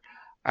anymore.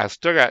 I've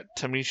still got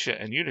Tamisha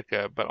and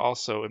Utica, but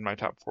also in my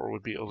top four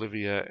would be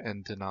Olivia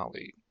and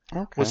Denali,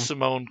 with Okay.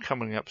 Simone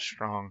coming up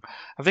strong.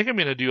 I think I'm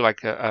going to do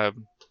like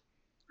I'm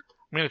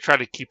going to try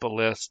to keep a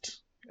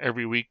list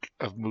every week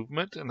of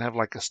movement and have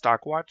like a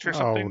stock watch or Oh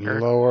something, or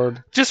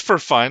Lord, just for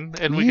fun,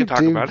 and we you can talk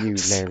do about you,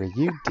 it. Larry.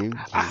 You do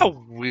I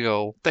you.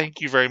 will.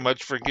 Thank you very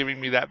much for giving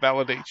me that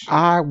validation.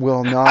 I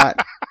will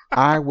not.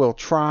 I will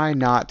try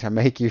not to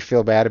make you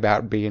feel bad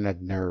about being a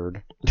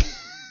nerd.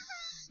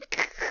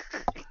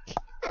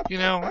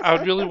 I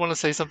would really want to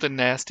say something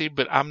nasty,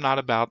 but I'm not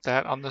about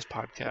that on this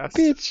podcast.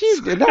 Bitch,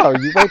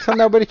 you wait till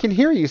nobody can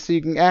hear you so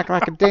you can act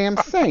like a damn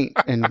saint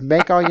and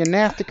make all your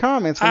nasty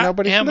comments when I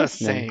nobody's am a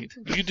listening.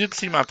 saint. You did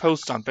see my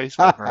post on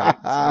Facebook, right?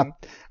 So,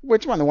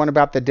 Which one? The one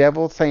about the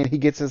devil saying he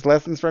gets his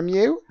lessons from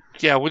you?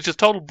 yeah, which is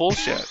total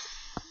bullshit.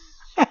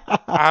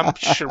 I'm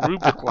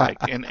cherubic like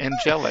and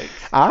angelic.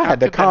 I How had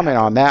to could that comment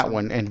on happen? that So,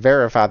 one and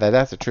verify that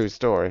that's a true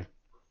story.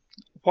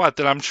 what?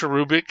 That I'm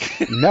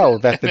cherubic No,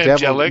 that and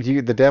angelic?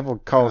 the devil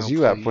calls Oh,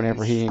 you up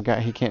whenever please.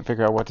 he can't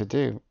figure out what to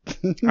do.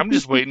 I'm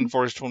just waiting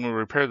for us when we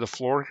repair the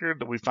floor here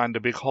that we find a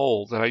big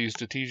hole that I used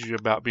to tease you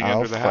about being Oh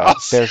under the fuck!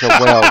 house. There's a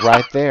well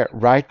right there,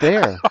 right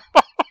there,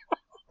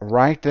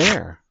 right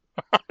there.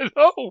 I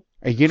know.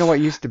 You know what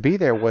used to be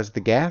there was the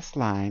gas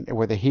line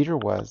where the heater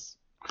was,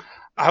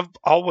 I've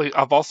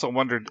also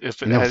wondered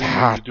if it and it had was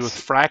anything to do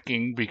with hot.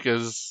 fracking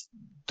because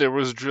there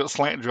was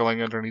slant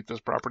drilling underneath this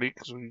property.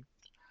 Because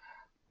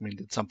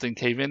did something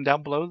cave in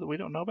down below that we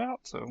don't know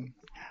about? So.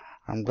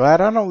 I'm glad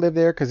I don't live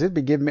there because it'd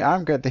be giving me.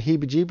 I've got the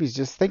heebie-jeebies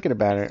just thinking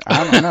about it.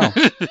 I don't know.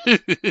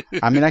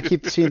 I mean, I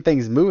keep seeing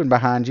things moving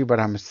behind you,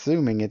 but I'm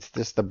assuming it's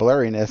just the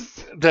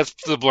blurriness. That's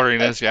the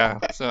blurriness, yeah.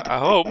 So I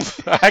hope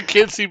I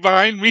can't see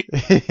behind me.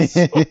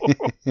 So,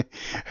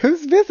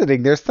 Who's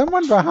visiting? There's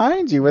someone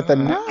behind you with a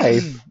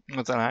knife.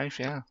 with a knife,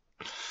 yeah.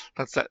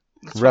 That's why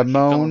I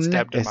keep feeling Ramon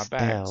stabbed in my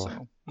back.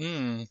 Estelle.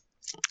 So,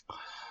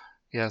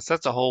 yes,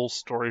 that's a whole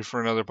story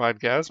for another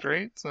podcast,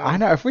 right? I So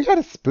know. If we had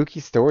a spooky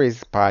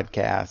stories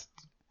podcast,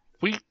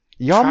 we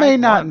Y'all Tried may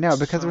not know once,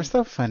 because we're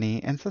so so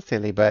funny and so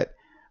silly, but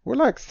we're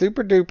like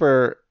super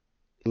duper,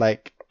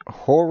 like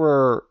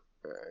horror,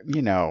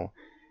 you know,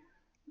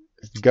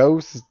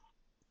 ghost,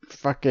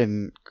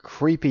 fucking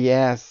creepy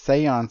ass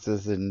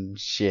seances and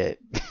shit.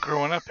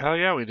 growing up, hell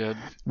yeah, we did.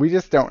 We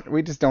just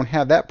don't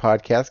have that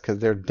podcast because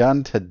they're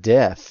done to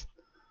death.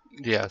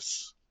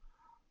 Yes.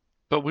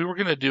 But we were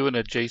going to do an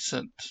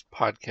adjacent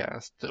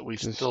podcast that we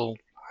Just still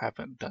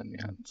haven't done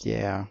yet. So,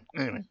 yeah.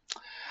 anyway,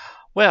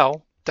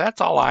 well,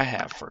 that's all I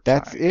have for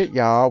That's tonight. it,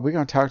 y'all. We're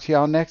gonna talk to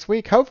y'all next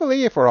week.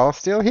 Hopefully, if we're all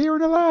still here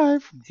and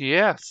alive.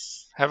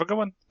 Yes. Have a good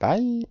one.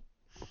 Bye.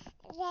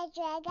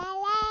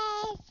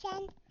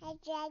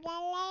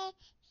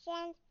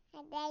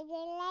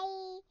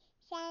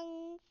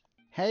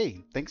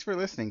 Hey, thanks for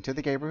listening to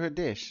the Gayborhood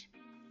Dish.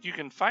 You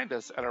can find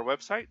us at our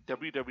website,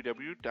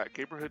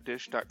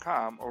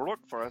 www.gayborhooddish.com, or look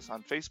for us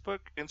on Facebook,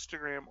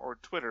 Instagram, or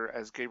Twitter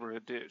as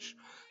Gayborhood Dish.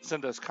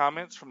 Send us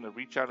comments from the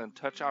Reach Out and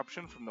Touch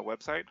option from the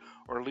website,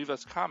 or leave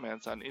us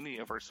comments on any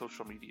of our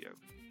social media.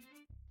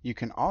 You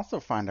can also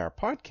find our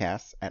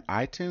podcasts at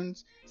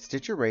iTunes,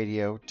 Stitcher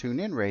Radio,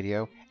 TuneIn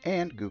Radio,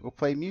 and Google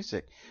Play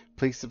Music.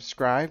 Please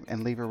subscribe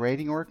and leave a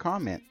rating or a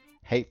comment,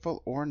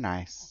 hateful or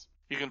nice.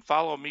 You can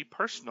follow me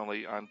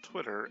personally on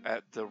Twitter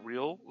at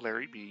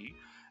TheRealLarryB,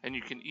 and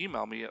you can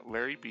email me at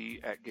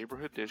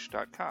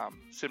larryb@gayborhooddish.com.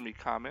 Send me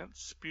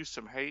comments, spew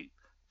some hate,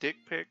 dick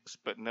pics,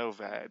 but no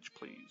vag,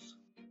 please.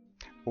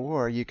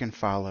 Or you can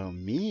follow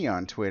me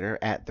on Twitter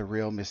at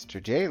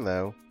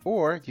TheRealMrJLo,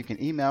 or you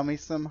can email me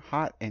some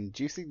hot and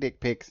juicy dick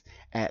pics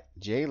at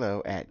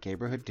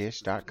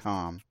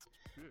jlo@gayborhooddish.com.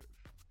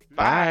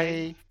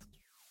 Bye.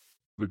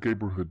 The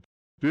Gayborhood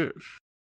Dish.